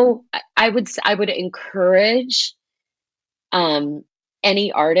 Mhm. So I would encourage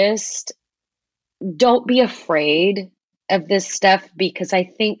any artist, don't be afraid of this stuff, because I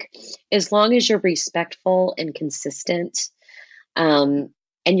think as long as you're respectful and consistent, and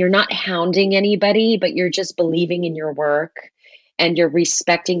you're not hounding anybody, but you're just believing in your work and you're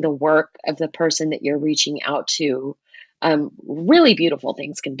respecting the work of the person that you're reaching out to, really beautiful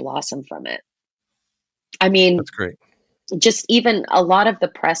things can blossom from it. I mean, That's great. just even a lot of the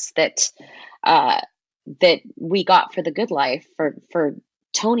press uh, that we got for The Good Life, for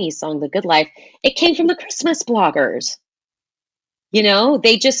Tony's song The Good Life, it came from the Christmas bloggers.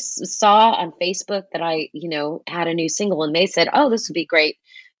 They just saw on Facebook that I, had a new single, and they said, "Oh, this would be great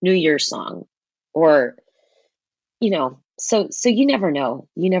New Year's song," or so you never know.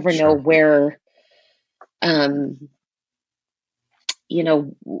 You never know Sure. where, um, you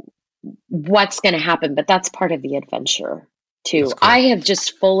know, what's going to happen, but that's part of the adventure That's too. cool. I have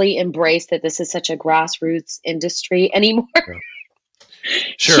just fully embraced that this is such a grassroots industry anymore. Yeah.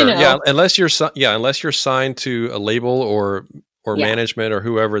 Sure. Yeah. know? Unless you're signed to a label or Yeah, management or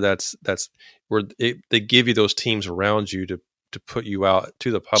whoever, that's where they give you those teams around you to put you out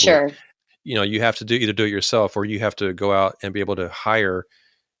to the public. sure. You have to either do it yourself, or you have to go out and be able to hire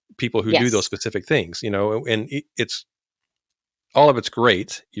people who do those Yes. specific things, and it's all of it's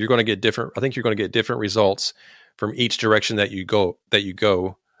great. You're going to get different. I think you're going to get different results from each direction that you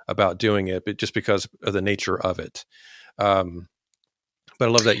go about doing it, but just because of the nature of it. But I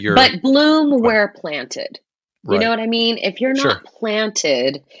love that But bloom where planted. You know right. what I mean? If you're Sure. not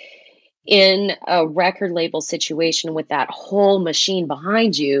planted in a record label situation with that whole machine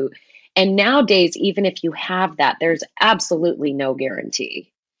behind you, and nowadays, even if you have that, there's absolutely no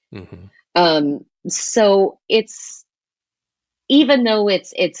guarantee. Hmm. So it's, even though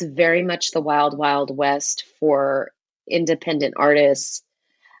it's very much the wild, wild west for independent artists,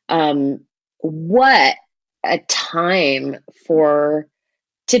 um, what a time for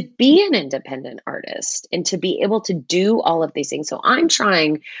to be an independent artist and to be able to do all of these things. So I'm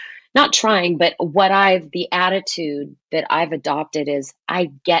trying, not trying, but the attitude that I've adopted is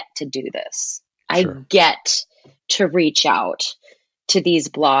I get to do this. I Sure. get to reach out to these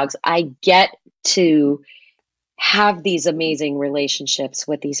blogs. I get to have these amazing relationships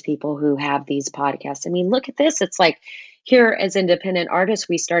with these people who have these podcasts. I mean, look at this. It's like, here as independent artists,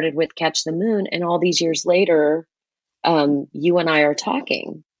 we started with Catch the Moon, and all these years later, you and I are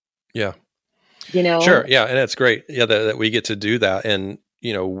talking, Yeah. you Sure. know? Yeah. And that's great. Yeah. That we get to do that. And,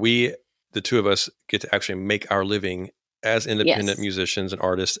 the two of us get to actually make our living as independent Yes. musicians and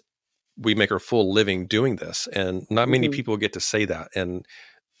artists. We make our full living doing this. And not many Hmm. people get to say that. And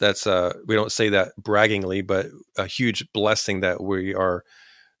that's, we don't say that braggingly, but a huge blessing that we're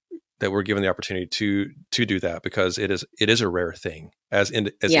given the opportunity to do that, because it is a rare thing as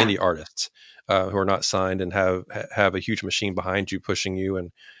Yeah. indie artists who are not signed and have a huge machine behind you pushing you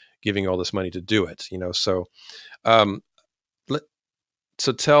and giving you all this money to do it. So um,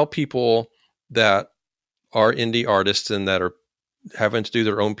 so tell people that are indie artists and that are having to do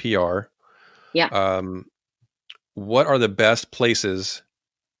their own PR. Yeah. Um, what are the best places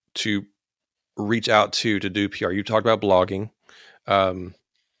to reach out to do PR? You talked about blogging. Um,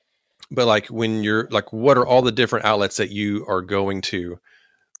 But like when you're like, what are all the different outlets that you are going to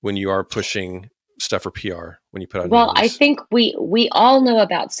when you are pushing stuff for PR, when you put out a new Well, I release? think we all know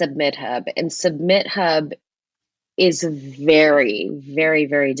about Submit Hub, and Submit Hub is very, very,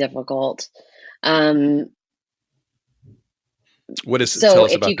 very difficult. Um, Tell so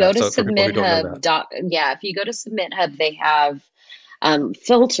us if you about go that. to So for people who Submit don't know Hub that. dot, yeah, if you go to Submit Hub, they have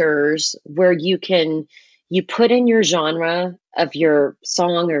filters where you put in your genre of your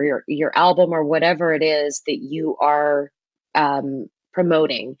song or your album or whatever it is that you are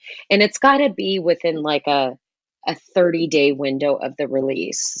promoting, and it's got to be within like a 30-day window of the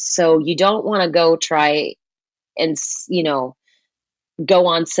release. So you don't want to go try and go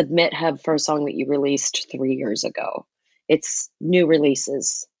on Submit Hub for a song that you released 3 years ago. It's new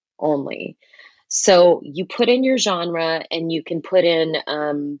releases only. So you put in your genre, and you can put in,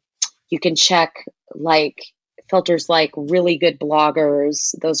 you can check like filters like really good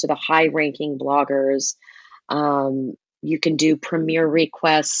bloggers. Those are the high ranking bloggers. You can do premiere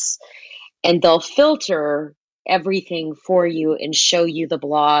requests, and they'll filter everything for you and show you the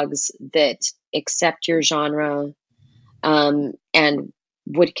blogs that accept your genre, and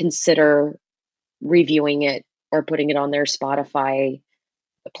would consider reviewing it or putting it on their Spotify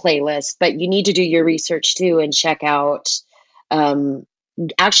playlist. But you need to do your research too and check out, um,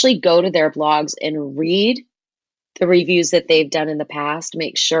 actually go to their blogs and read the reviews that they've done in the past.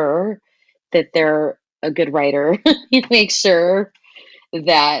 Make sure that they're a good writer. Make sure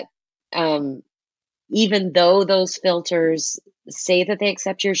that, um, even though those filters say that they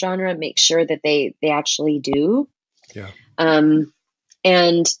accept your genre, make sure that they actually do. Yeah. Um,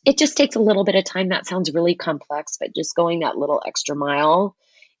 and it just takes a little bit of time. That sounds really complex, but just going that little extra mile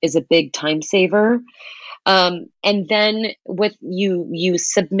is a big time saver. And then with you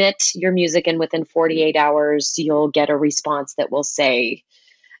submit your music, and within 48 hours, you'll get a response that will say,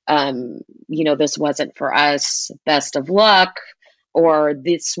 this wasn't for us, best of luck, or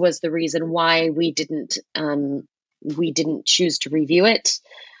this was the reason why we didn't choose to review it.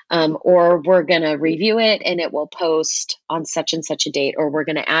 Or we're going to review it and it will post on such and such a date, or we're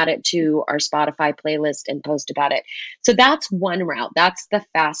going to add it to our Spotify playlist and post about it. So that's one route. That's the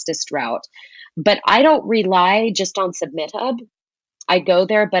fastest route. But I don't rely just on SubmitHub. I go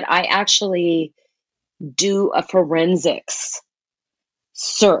there, but I actually do a forensics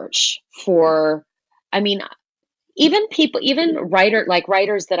search for, even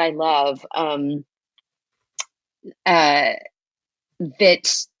writers that I love,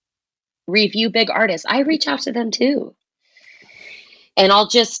 that review big artists. I reach out to them too. And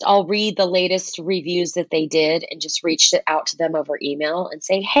I'll read the latest reviews that they did and just reach out to them over email and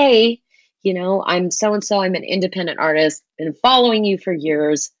say, hey, I'm so-and-so, I'm an independent artist, been following you for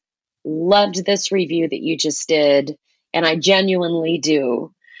years, loved this review that you just did. And I genuinely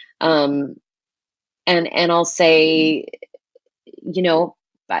do. And I'll say,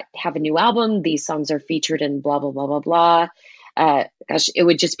 I have a new album. These songs are featured in blah, blah, blah, blah, blah. Gosh, it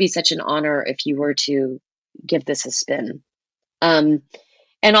would just be such an honor if you were to give this a spin. And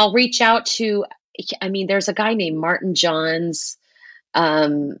I'll reach out to, there's a guy named Martin Johns,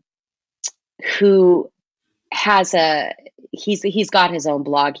 who has he's got his own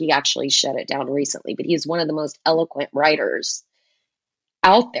blog. He actually shut it down recently, but he's one of the most eloquent writers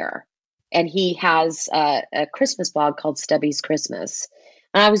out there. And he has a Christmas blog called Stubby's Christmas.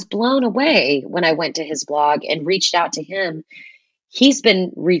 And I was blown away when I went to his blog and reached out to him. He's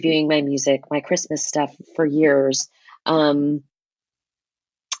been reviewing my music, my Christmas stuff for years. Marion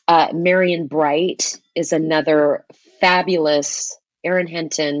Bright is another fabulous. Aaron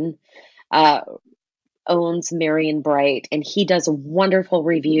Henton owns Marion Bright, and he does wonderful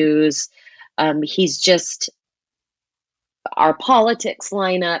reviews. He's just our politics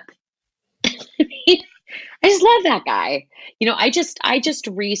lineup. I just love that guy. I just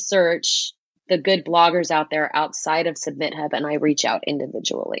research the good bloggers out there outside of SubmitHub, and I reach out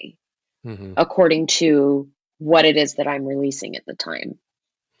individually according to what it is that I'm releasing at the time.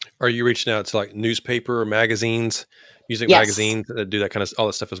 Are you reaching out to like newspaper or magazines, music Yes. magazines that do that kind of all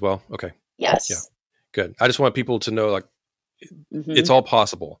that stuff as well? Okay. Yes. Yeah. Good. I just want people to know, like, it's all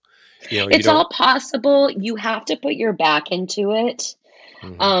possible. It's all possible. You have to put your back into it.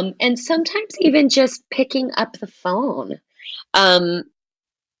 And sometimes even just picking up the phone. I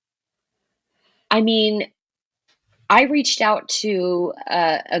reached out to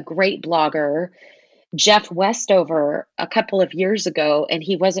a great blogger, Jeff Westover, a couple of years ago, and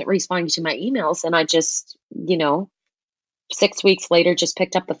he wasn't responding to my emails. And I just, 6 weeks later, just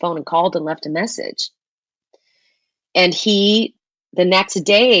picked up the phone and called and left a message. And he, the next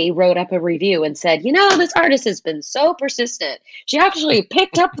day, wrote up a review and said, this artist has been so persistent. She actually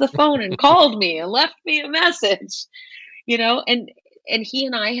picked up the phone and called me and left me a message, and he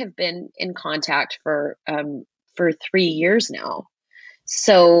and I have been in contact for 3 years now.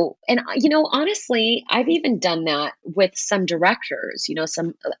 So, and honestly, I've even done that with some directors.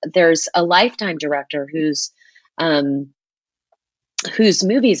 There's a Lifetime director whose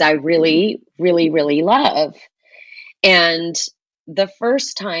movies I really, really, really love. And the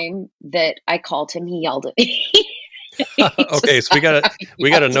first time that I called him, he yelled at me. Okay, so we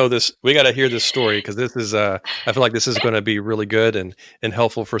gotta know this. We gotta hear this story, because this is I feel like this is going to be really good and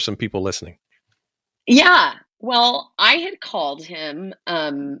helpful for some people listening. Yeah. Well, I had called him,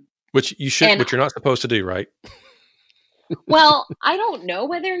 which you should, which you're not supposed to do, right? Well, I don't know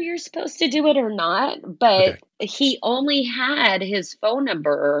whether you're supposed to do it or not, but he only had his phone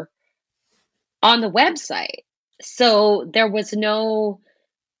number on the website. So there was no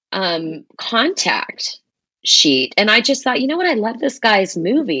contact sheet. And I just thought, what? I love this guy's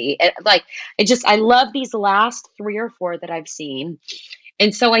movie. I love these last 3 or 4 that I've seen.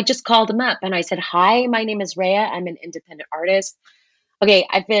 And so I just called him up and I said, hi, my name is Rehya. I'm an independent artist. Okay,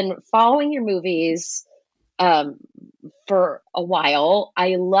 I've been following your movies for a while.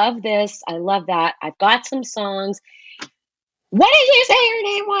 I love this. I love that. I've got some songs. What did you say your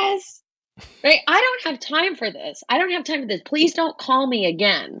name was? Right? I don't have time for this. I don't have time for this. Please don't call me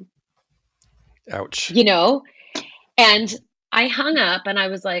again. Ouch. And I hung up and I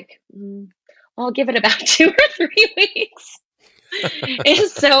was like, I'll give it about 2 or 3 weeks. And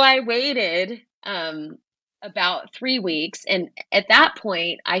so I waited about 3 weeks. And at that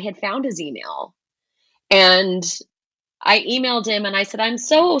point, I had found his email. And I emailed him and I said, I'm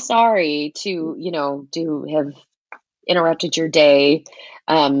so sorry to have interrupted your day.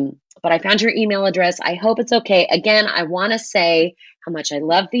 But I found your email address. I hope it's okay. Again, I want to say how much I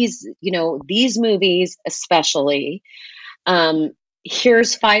love these movies, especially.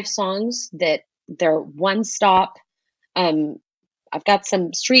 here's 5 songs that they're one stop. Um, I've got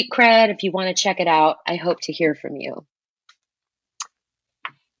some street cred. If you want to check it out, I hope to hear from you.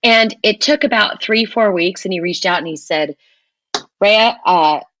 And it took about 3-4 weeks, and he reached out and he said, Rhea,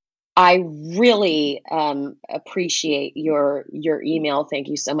 I really appreciate your email. Thank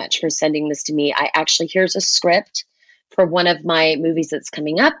you so much for sending this to me. Here's a script for one of my movies that's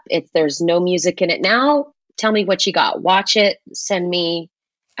coming up. If there's no music in it now, tell me what you got. Watch it. Send me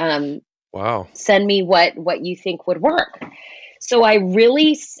Wow. Send me what you think would work. So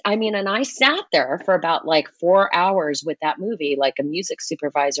and I sat there for about like 4 hours with that movie, like a music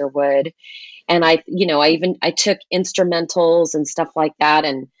supervisor would. And I took instrumentals and stuff like that.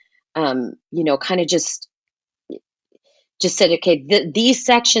 And, kind of just said, okay, these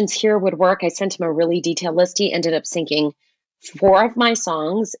sections here would work. I sent him a really detailed list. He ended up syncing 4 of my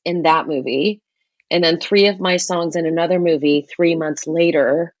songs in that movie, and then 3 of my songs in another movie 3 months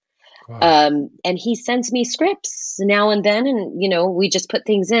later. Wow. And he sends me scripts now and then, and, we just put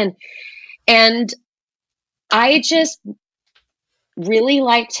things in. And I just really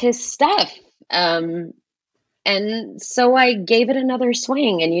liked his stuff. And so I gave it another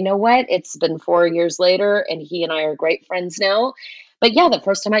swing. And you know what? It's been 4 years later, and he and I are great friends now. But yeah, the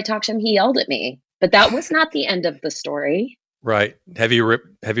first time I talked to him, he yelled at me. But that was not the end of the story. Right. Have you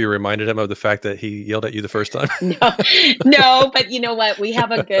reminded him of the fact that he yelled at you the first time? No, but you know what? We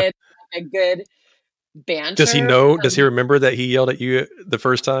have a good banter. Does he know? Does he remember that he yelled at you the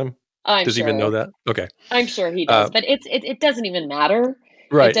first time? Does he even know that? Okay. I'm sure he does, but it doesn't even matter.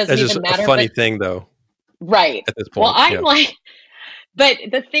 Right. It doesn't That's even just matter. A funny thing, though. Right. At this point. Well, I'm like, but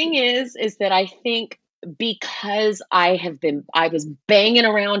the thing is that I think because I was banging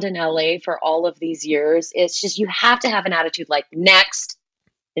around in LA for all of these years, it's just, you have to have an attitude like next,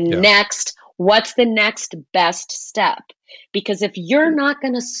 what's the next best step? Because if you're not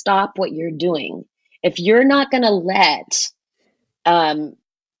going to stop what you're doing, if you're not going to let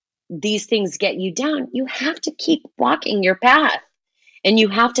these things get you down, you have to keep walking your path, and you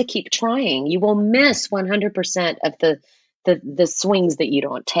have to keep trying. You will miss 100% of the swings that you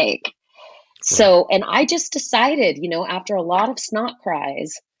don't take. Right. So, and I just decided, after a lot of snot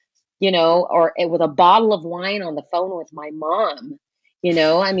cries, or with a bottle of wine on the phone with my mom,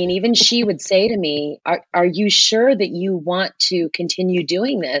 even she would say to me, are you sure that you want to continue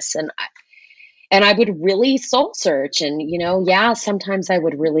doing this? And I would really soul search, and, sometimes I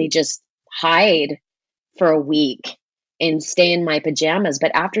would really just hide for a week and stay in my pajamas.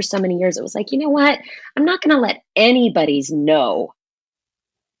 But after so many years, it was like, you know what? I'm not going to let anybody's no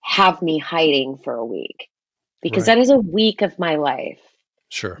have me hiding for a week, because that is a week of my life.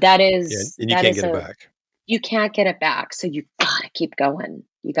 Sure. That is, and you can't get it back. You can't get it back. So you gotta keep going.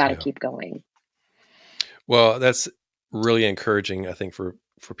 You gotta keep going. Well, that's really encouraging, I think, for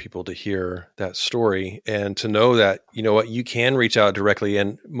people to hear that story and to know that, you can reach out directly.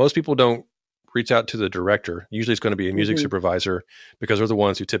 And most people don't reach out to the director. Usually it's going to be a music supervisor, because they're the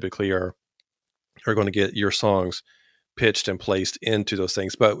ones who typically are going to get your songs pitched and placed into those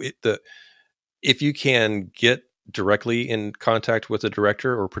things. But if you can get directly in contact with the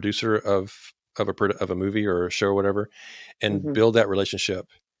director or producer of a movie or a show or whatever, and build that relationship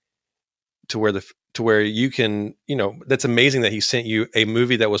to where you can, that's amazing that he sent you a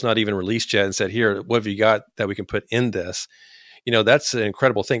movie that was not even released yet and said, here, what have you got that we can put in this? That's an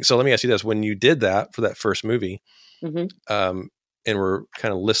incredible thing. So let me ask you this: when you did that for that first movie, and we're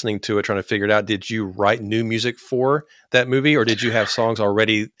kind of listening to it, trying to figure it out, did you write new music for that movie, or did you have songs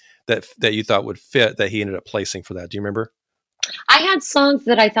already that you thought would fit that he ended up placing for that? Do you remember? I had songs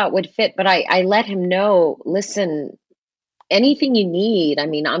that I thought would fit, but I let him know, listen, anything you need.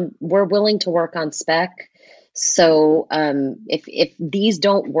 We're willing to work on spec. So if these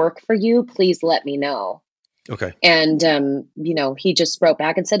don't work for you, please let me know. Okay. And, he just wrote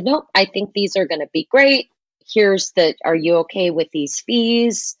back and said, nope, I think these are going to be great. Are you okay with these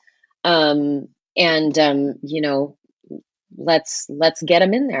fees? Let's get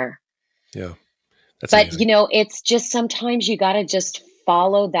them in there. Yeah. But amazing. It's just, sometimes you got to just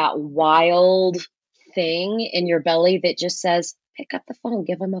follow that wild thing in your belly that just says, pick up the phone,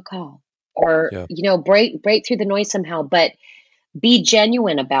 give them a call, or, break through the noise somehow, but be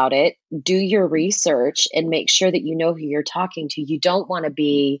genuine about it. Do your research and make sure that you know who you're talking to. You don't want to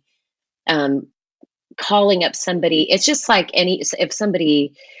be calling up somebody. It's just like if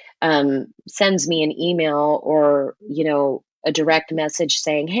somebody sends me an email or, a direct message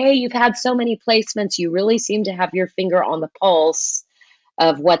saying, hey, you've had so many placements, you really seem to have your finger on the pulse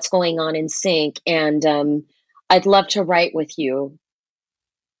of what's going on in sync, and I'd love to write with you.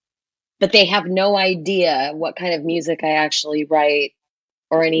 but they have no idea what kind of music I actually write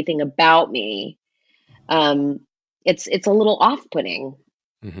or anything about me. It's a little off-putting.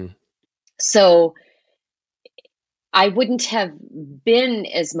 Mm-hmm. So I wouldn't have been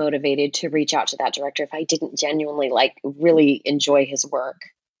as motivated to reach out to that director if I didn't genuinely like really enjoy his work.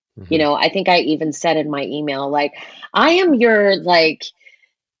 You Mm-hmm. know, I think I even said in my email, like, I am your like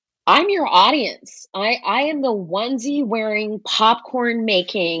I'm your audience. I am the onesie wearing, popcorn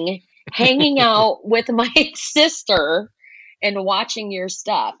making, hanging out with my sister and watching your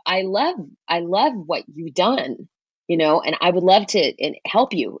stuff. I love what you've done, you know, and I would love to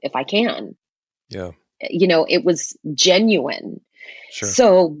help you if I can. Yeah, You know, it was genuine. sure.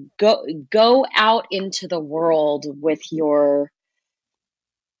 So go out into the world with your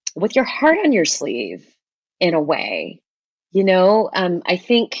heart on your sleeve in a way. You know, I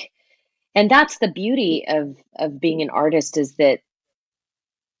think, and that's the beauty of being an artist, is that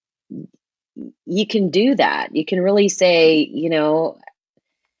you can do that. You can really say, you know,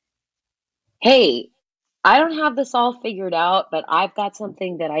 hey, I don't have this all figured out, but I've got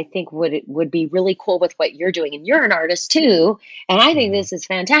something that I think would be really cool with what you're doing, and you're an artist too, and I think Mm-hmm. this is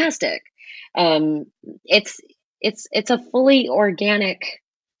fantastic. Um, it's it's a fully organic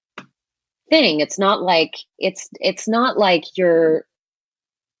thing. It's not like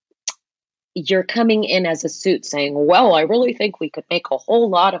you're coming in as a suit saying, well, I really think we could make a whole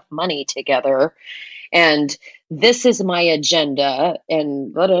lot of money together, and this is my agenda,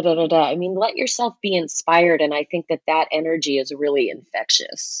 and da da da da da. I mean, let yourself be inspired, and I think that that energy is really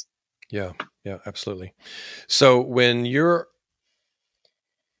infectious. Yeah, yeah, absolutely. So when you're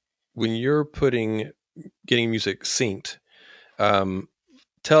getting music synced, um,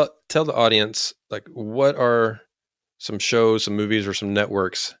 tell the audience, like, what are some shows, some movies, or some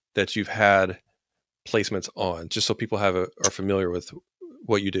networks that you've had placements on, just so people are familiar with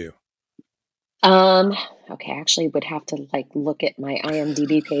what you do. Um, okay, I actually would have to like look at my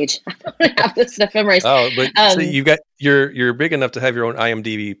IMDb page. I don't have this stuff memorized. Oh, but so Um, you're big enough to have your own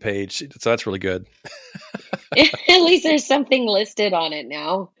IMDb page, so that's really good. at least there's something listed on it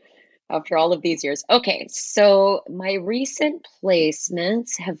now after all of these years. Okay, so my recent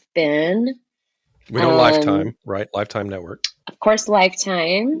placements have been, We know um, Lifetime, right? Lifetime Network. of course,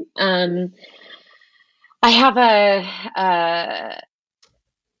 Lifetime. I have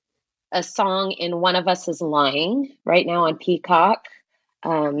a song in One of Us is Lying right now on Peacock.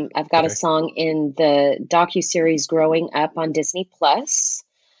 I've got a Okay. song in the docuseries Growing Up on Disney Plus.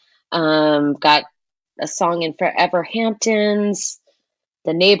 Got a song in Forever Hamptons,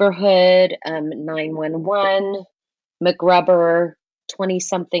 The Neighborhood, 911, McRubber, 20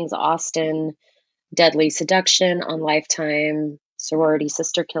 Somethings Austin, Deadly Seduction on Lifetime, Sorority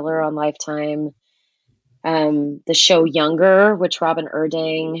Sister Killer on Lifetime, the show Younger, which Robin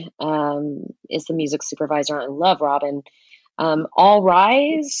Erding is the music supervisor on. I love Robin. All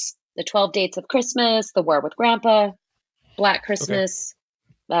Rise, The 12 Dates of Christmas, The War with Grandpa, Black Okay. Christmas,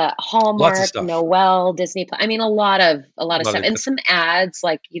 Lots of Hallmark, stuff. Noel, Disney. I mean, a lot A of lot stuff, of and that's some ads,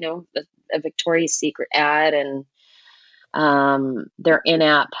 like, you know, a Victoria's Secret ad, and their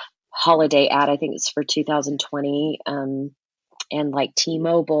in-app holiday ad. I think it's for 2020, and like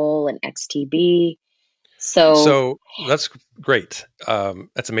T-Mobile and XTB. So so that's great.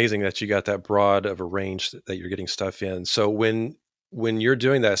 That's amazing that you got that broad of a range that you're getting stuff in. So when you're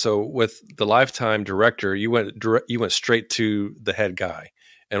doing that, so with the Lifetime director, you went straight to the head guy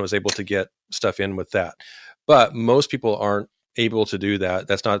and was able to get stuff in with that. But most people aren't able to do that.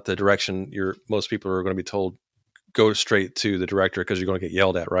 That's not the direction most people are going to be told, go straight to the director, because you're going to get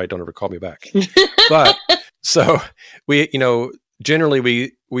yelled at, right? Don't ever call me back. But so we,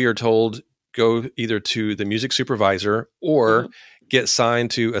 generally we are told, go either to the music supervisor or Mhm. get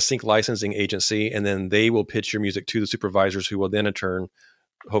signed to a sync licensing agency, and then they will pitch your music to the supervisors, who will then in turn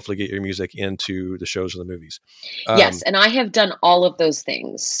hopefully get your music into the shows or the movies. Yes, Um, and I have done all of those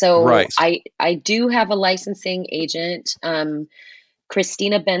things. So right. I do have a licensing agent,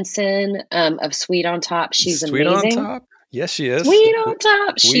 Christina Benson, of Sweet on Top. She's Sweet on amazing. top. Yes, she is. Sweet on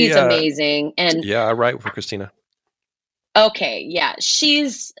Top. We, She's amazing. And yeah, I write for Christina. okay, yeah,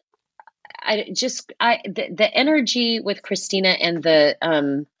 she's I just I the energy with Christina, and the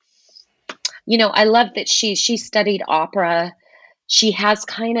you know, I love that she studied opera. She has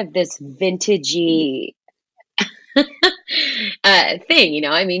kind of this vintagey thing, you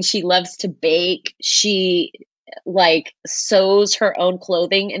know. I mean, she loves to bake. She like sews her own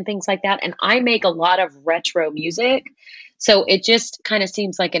clothing and things like that. And I make a lot of retro music, so it just kind of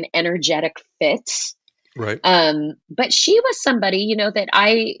seems like an energetic fit. Right. But she was somebody, you know, that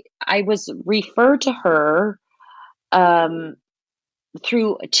I was referred to her. Um,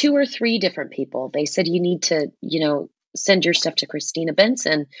 through 2 or 3 different people. They said, "You need to, send your stuff to Christina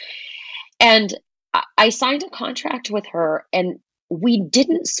Benson." And I signed a contract with her, and we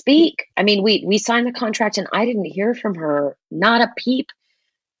didn't speak. I mean, we signed the contract, and I didn't hear from her, not a peep,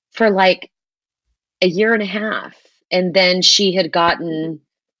 for, like, a year and a half. And then she had gotten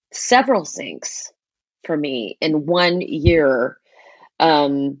several syncs for me in 1 year.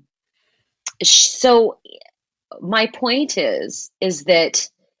 Um, so my point is that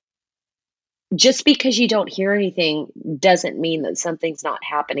just because you don't hear anything doesn't mean that something's not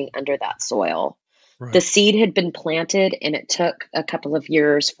happening under that soil. The Right. seed had been planted, and it took a couple of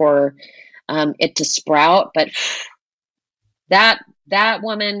years for it to sprout. But that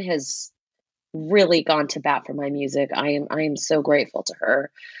woman has really gone to bat for my music. I am so grateful to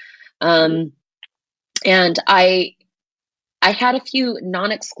her. Um, and I had a few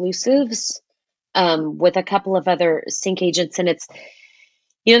non-exclusives with a couple of other sync agents, and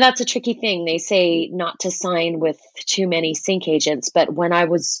that's a tricky thing. They say not to sign with too many sync agents, but when I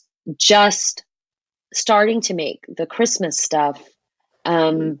was just starting to make the Christmas stuff,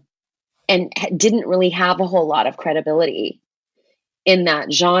 and didn't really have a whole lot of credibility in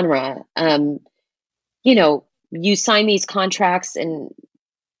that genre, you sign these contracts and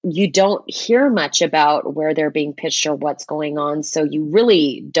you don't hear much about where they're being pitched or what's going on. So you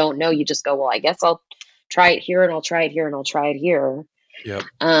really don't know. You just go, well, I guess I'll try it here, and I'll try it here, and I'll try it here. Yep.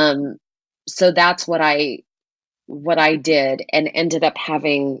 So that's what I did, and ended up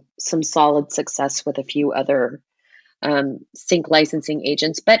having some solid success with a few other sync licensing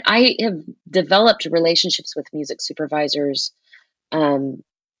agents. But I have developed relationships with music supervisors um,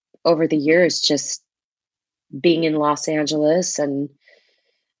 over the years, just being in Los Angeles and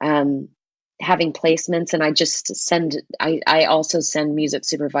um, having placements. And I also send music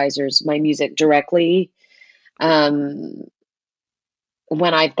supervisors my music directly um,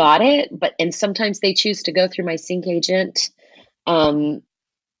 when I've got it. And sometimes they choose to go through my sync agent. Um,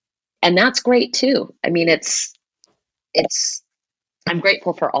 and that's great too. I mean, it's I'm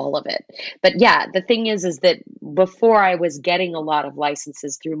grateful for all of it. But yeah, the thing is that before I was getting a lot of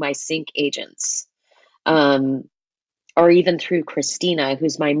licenses through my sync agents, um, or even through Christina,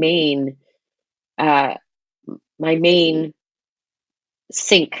 who's uh, my main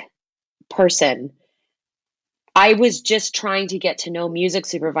sync person. I was just trying to get to know music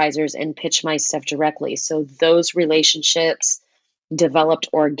supervisors and pitch my stuff directly. So those relationships developed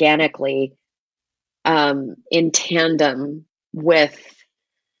organically in tandem with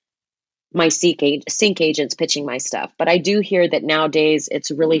my sync agents pitching my stuff. But I do hear that nowadays it's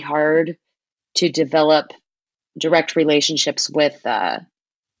really hard to develop direct relationships with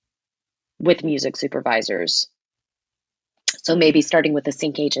music supervisors. So maybe starting with a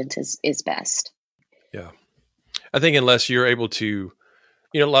sync agent is best. Yeah. I think unless you're able to,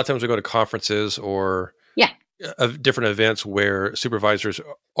 a lot of times we go to conferences or Yeah. different events where supervisors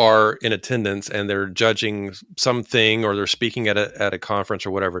are in attendance and they're judging something or they're speaking at a conference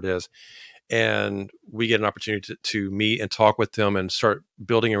or whatever it is. And we get an opportunity to meet and talk with them and start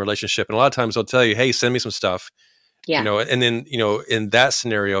building a relationship. And a lot of times they'll tell you, hey, send me some stuff, Yeah. and then, in that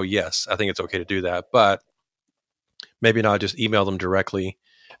scenario, yes, I think it's okay to do that. But maybe not just email them directly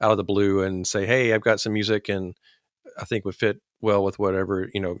out of the blue and say, hey, I've got some music and I think would fit well with whatever,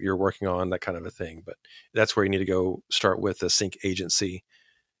 you're working on, that kind of a thing. But that's where you need to go start with the sync agency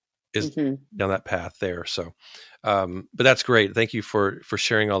is hmm down that path there. So, but that's great. Thank you for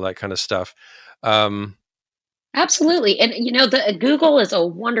sharing all that kind of stuff. Um, Absolutely. And the Google is a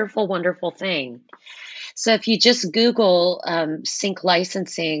wonderful, wonderful thing. So if you just Google sync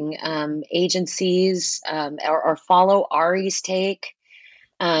licensing agencies, or follow Ari's Take,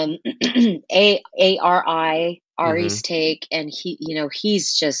 Ari's mhm. Take, and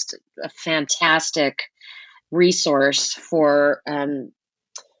he's just a fantastic resource for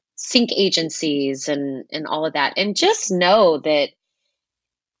sync agencies and all of that. And just know that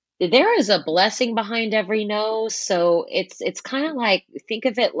there is a blessing behind every no. So it's kind of like, think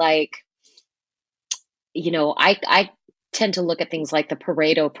of it like, I tend to look at things like the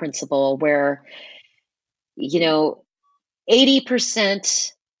Pareto principle, where, you know,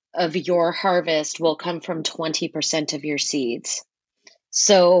 80% of your harvest will come from 20% of your seeds.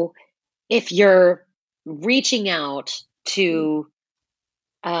 So if you're reaching out to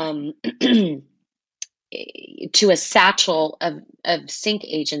um, to a satchel of sync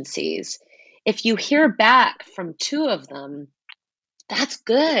agencies, if you hear back from two of them, that's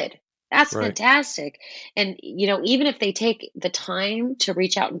good. That's Right. fantastic. And even if they take the time to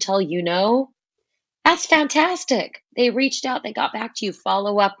reach out and tell that's fantastic. They reached out, they got back to you,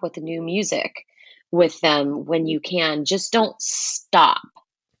 follow up with the new music. with them when you can. Just don't stop.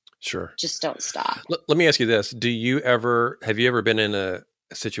 Sure. Just don't stop. Let me ask you this. Have you ever been in a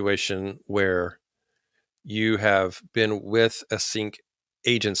situation where you have been with a sync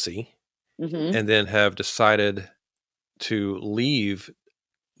agency Hmm. and then have decided to leave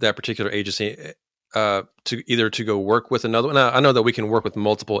that particular agency to either to go work with another one? Now, I know that we can work with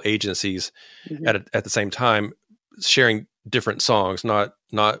multiple agencies Hmm. at the same time, sharing different songs, not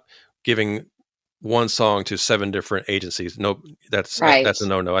giving one song to 7 different agencies. No, Right. that's a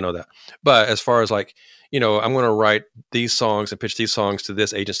no. I know that. But as far as like, I'm going to write these songs and pitch these songs to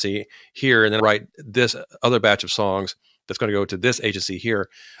this agency here, and then write this other batch of songs that's going to go to this agency here.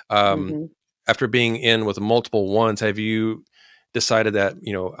 Um, Hmm. After being in with multiple ones, have you decided that,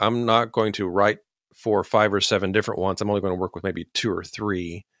 I'm not going to write for 5 or 7 different ones? I'm only going to work with maybe 2 or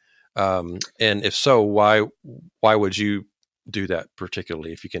 3. And if so, why would you do that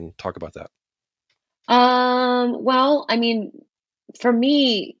particularly? If you can talk about that. Well, I mean, for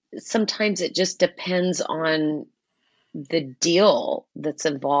me, sometimes it just depends on the deal that's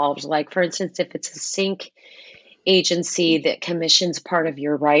involved. Like, for instance, if it's a sync agency that commissions part of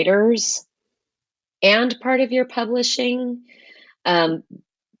your writers and part of your publishing, um,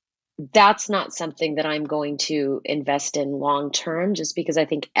 that's not something that I'm going to invest in long term, just because I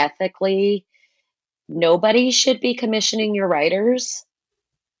think ethically, nobody should be commissioning your writers.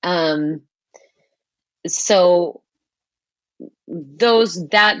 Um, so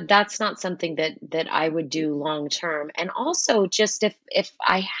that's not something that I would do long term. And also, just if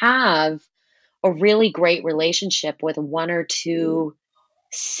I have a really great relationship with one or two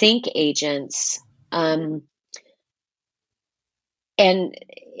sync agents, um, and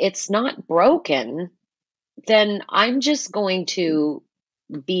it's not broken, then I'm just going to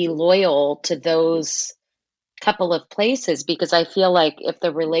be loyal to those couple of places, because I feel like if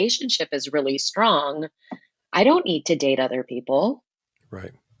the relationship is really strong, I don't need to date other people,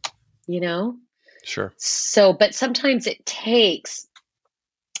 Right. you know? Sure. So, but sometimes it takes,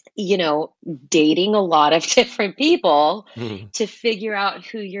 you know, dating a lot of different people Mhm. to figure out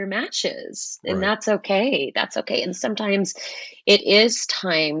who your match is. And Right. that's okay. That's okay. And sometimes it is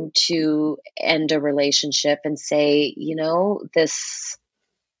time to end a relationship and say,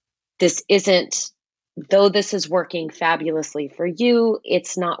 this isn't, though this is working fabulously for you,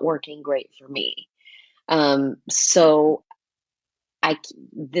 it's not working great for me. So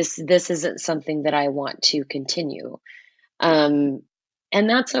this isn't something that I want to continue. Um, and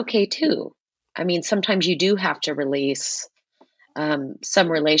that's okay too. I mean, sometimes you do have to release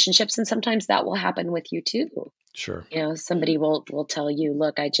some relationships, and sometimes that will happen with you too. Sure. Somebody will tell you,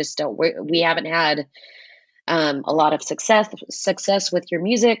 "Look, I just don't. We haven't had a lot of success with your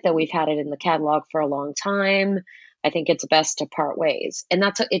music. That we've had it in the catalog for a long time. I think it's best to part ways." And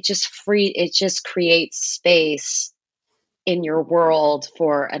it just it just creates space in your world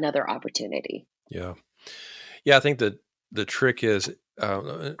for another opportunity. Yeah. Yeah. I think that the trick is,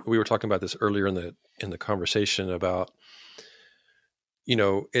 we were talking about this earlier in the conversation about,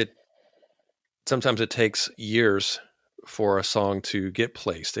 it sometimes it takes years for a song to get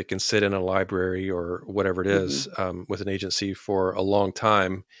placed. It can sit in a library or whatever it Hmm. is, with an agency for a long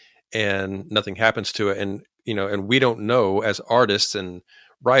time, and nothing happens to it. And we don't know, as artists and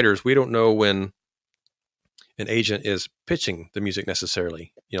writers, we don't know when an agent is pitching the music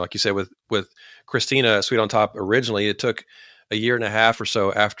necessarily. Like you said with Christina Sweet on Top, originally it took a year and a half or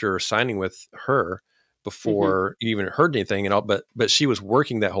so after signing with her Hmm. before you even heard anything and all. But she was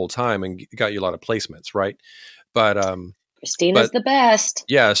working that whole time and got you a lot of placements, right? But Christina's but the best.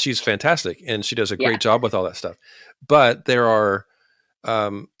 yeah, she's fantastic and she does a Yeah. great job with all that stuff. But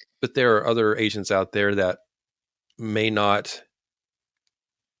um, there are other agents out there that may not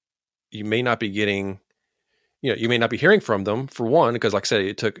you may not be getting, you may not be hearing from them, for one, because like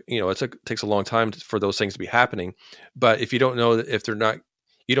I said, takes a long time for those things to be happening. But if you don't know that, if they're not,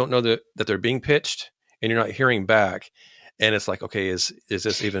 you don't know that they're being pitched and you're not hearing back, and it's like, okay, is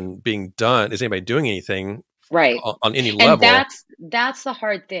this even being done? Is anybody doing anything Right. on any And level? that's the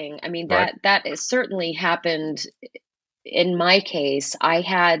hard thing. I mean, Right. that is certainly happened in my case.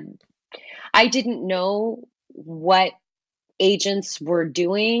 I didn't know what agents were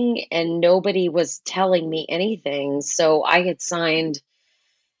doing, and nobody was telling me anything. So I had signed,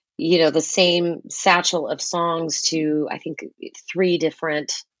 the same satchel of songs to, I think, three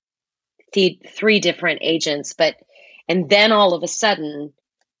different three different agents. And then all of a sudden,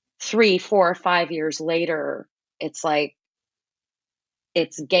 3, 4, 5 years later, it's like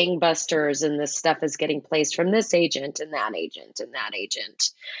it's gangbusters, and this stuff is getting placed from this agent and that agent and that agent.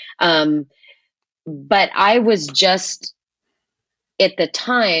 Um, but I was just, at the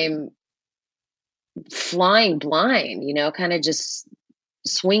time, flying blind, kind of just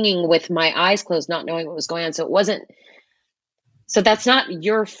swinging with my eyes closed, not knowing what was going on. So that's not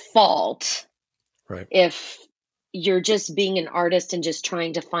your fault Right. if you're just being an artist and just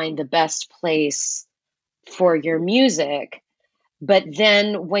trying to find the best place for your music. But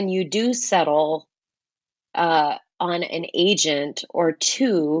then when you do settle on an agent or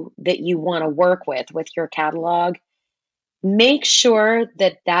two that you want to work with your catalog, make sure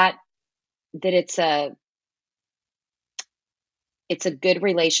that it's a good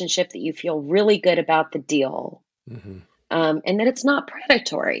relationship, that you feel really good about the deal, Hmm. and that it's not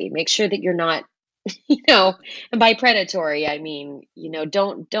predatory. Make sure that you're not, and by predatory I mean,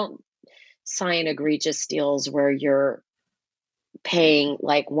 don't sign egregious deals where you're paying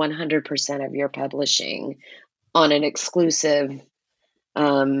like 100% of your publishing on an exclusive.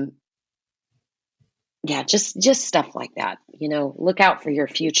 um yeah, just stuff like that. Look out for your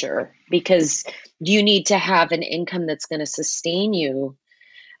future, because you need to have an income that's going to sustain you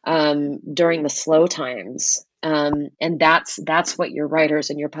during the slow times. And that's what your writers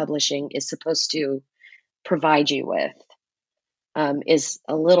and your publishing is supposed to provide you with, is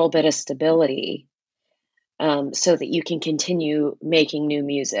a little bit of stability, so that you can continue making new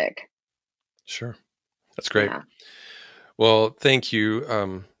music. Sure. That's great. Yeah. Well, thank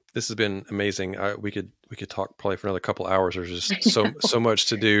you. This has been amazing. We could talk probably for another couple hours. There's just so much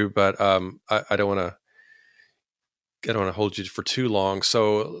to do, but I don't want to hold you for too long.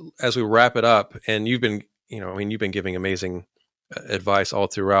 So as we wrap it up, and you've been, you've been giving amazing advice all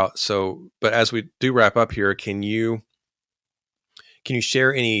throughout. So, but as we do wrap up here, can you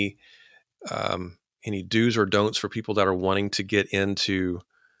share any do's or don'ts for people that are wanting to get into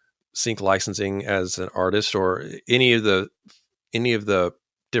sync licensing as an artist, or any of the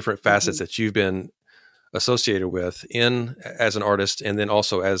different facets Mhm. that you've been associated with in as an artist, and then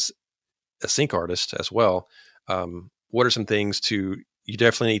also as a sync artist as well? What are some things you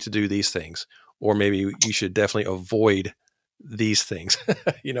definitely need to do these things, or maybe you should definitely avoid these things?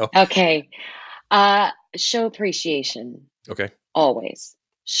 you know? Okay. Show appreciation. Okay. Always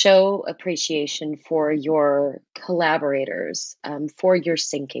show appreciation for your collaborators, for your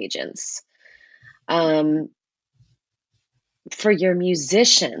sync agents, um, for your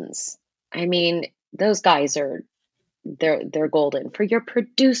musicians. I mean, those guys they're golden. For your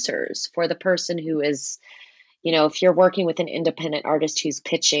producers, for the person who is, if you're working with an independent artist who's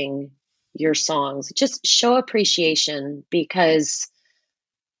pitching your songs, just show appreciation, because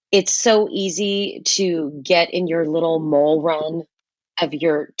it's so easy to get in your little mole run of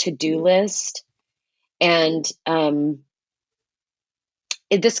your to-do list. And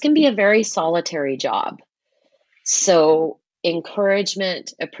this can be a very solitary job. So,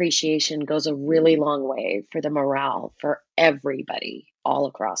 encouragement, appreciation goes a really long way for the morale for everybody all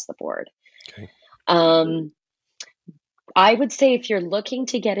across the board. Okay. Um, I would say if you're looking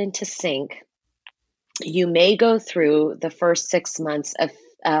to get into sync, you may go through the first 6 months of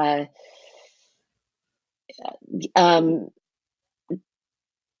uh, um,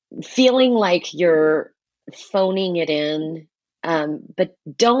 feeling like you're phoning it in, but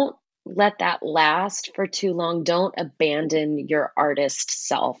don't let that last for too long. Don't abandon your artist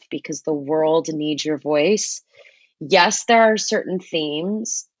self, because the world needs your voice. Yes, there are certain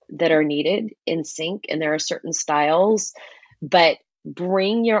themes that are needed in sync, and there are certain styles, but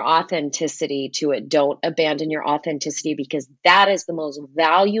bring your authenticity to it. Don't abandon your authenticity, because that is the most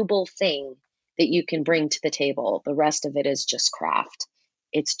valuable thing that you can bring to the table. The rest of it is just craft.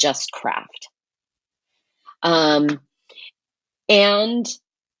 It's just craft. Um, and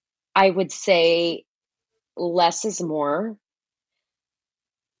I would say less is more.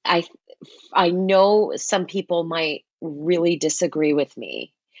 I I know some people might really disagree with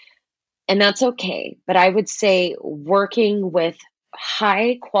me, and that's okay. But I would say working with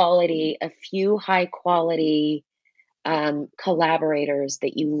a few high quality collaborators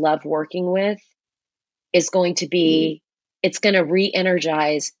that you love working with is going to be, it's going to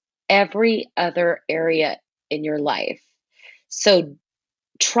re-energize every other area in your life. So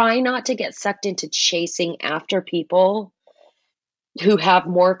try not to get sucked into chasing after people who have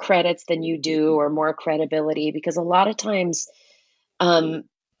more credits than you do or more credibility, because a lot of times um,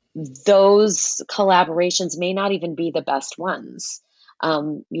 those collaborations may not even be the best ones.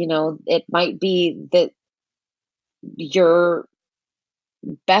 It might be that your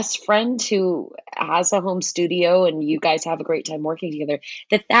best friend who has a home studio and you guys have a great time working together,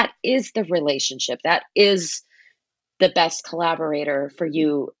 that is the relationship, that is the best collaborator for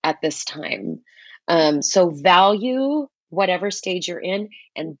you at this time. So value whatever stage you're in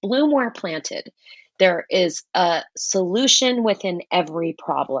and bloom where planted. There is a solution within every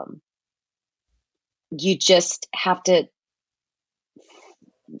problem. you just have to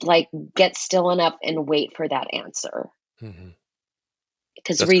like get still enough and wait for that answer. Mm-hmm.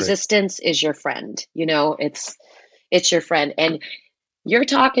 Because That's resistance is your friend. You know, it's your friend. And you're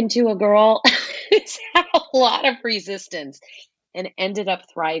talking to a girl who's had a lot of resistance and ended up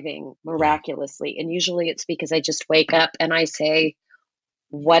thriving miraculously. And usually it's because I just wake up and I say,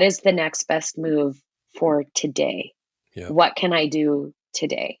 what is the next best move for today? Yeah. What can I do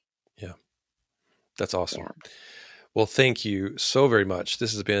today? Yeah. That's awesome. Yeah. Well, thank you so very much.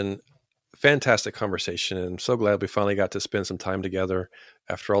 This has been a fantastic conversation, and I'm so glad we finally got to spend some time together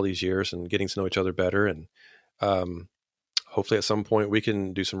after all these years and getting to know each other better. And hopefully at some point we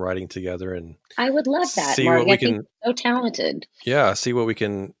can do some writing together and I would love that, see Marty. what we I think can, you're so talented. yeah, see what we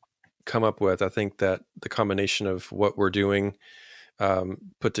can come up with. I think that the combination of what we're doing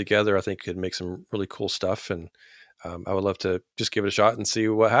put together, I think could make some really cool stuff. And I would love to just give it a shot and see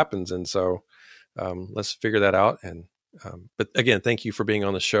what happens. And so let's figure that out. And but again, thank you for being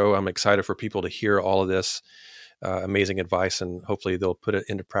on the show. I'm excited for people to hear all of this amazing advice, and hopefully they'll put it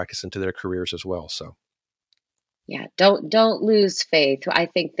into practice into their careers as well. So Yeah, don't lose faith. I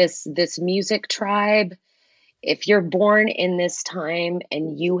think this music tribe, if you're born in this time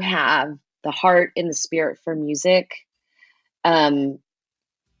and you have the heart and the spirit for music, then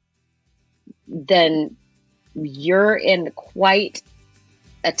you're in quite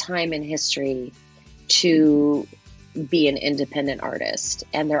a time in history to be an independent artist.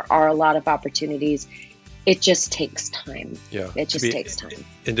 And there are a lot of opportunities. It just takes time. yeah, It just takes time.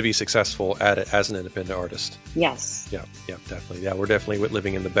 And to be successful at it as an independent artist. Yes. Yeah, definitely. Yeah, we're definitely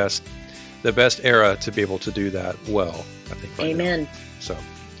living in the best era to be able to do that well, I think. Right Amen. now. So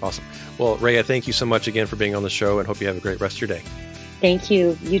awesome. Well, Rehya, thank you so much again for being on the show, and hope you have a great rest of your day. Thank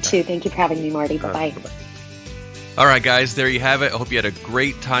you. You too. Thank you for having me, Marty. Bye-bye. Bye-bye. All right, guys, there you have it. I hope you had a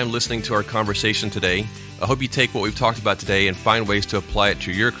great time listening to our conversation today. I hope you take what we've talked about today and find ways to apply it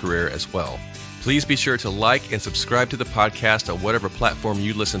to your career as well. Please be sure to like and subscribe to the podcast on whatever platform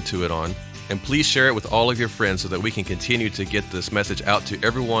you listen to it on. And please share it with all of your friends so that we can continue to get this message out to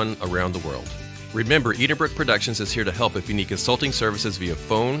everyone around the world. Remember, Edenbrook Productions is here to help if you need consulting services via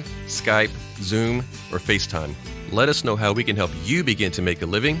phone, Skype, Zoom, or FaceTime. Let us know how we can help you begin to make a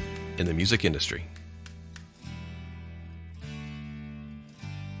living in the music industry.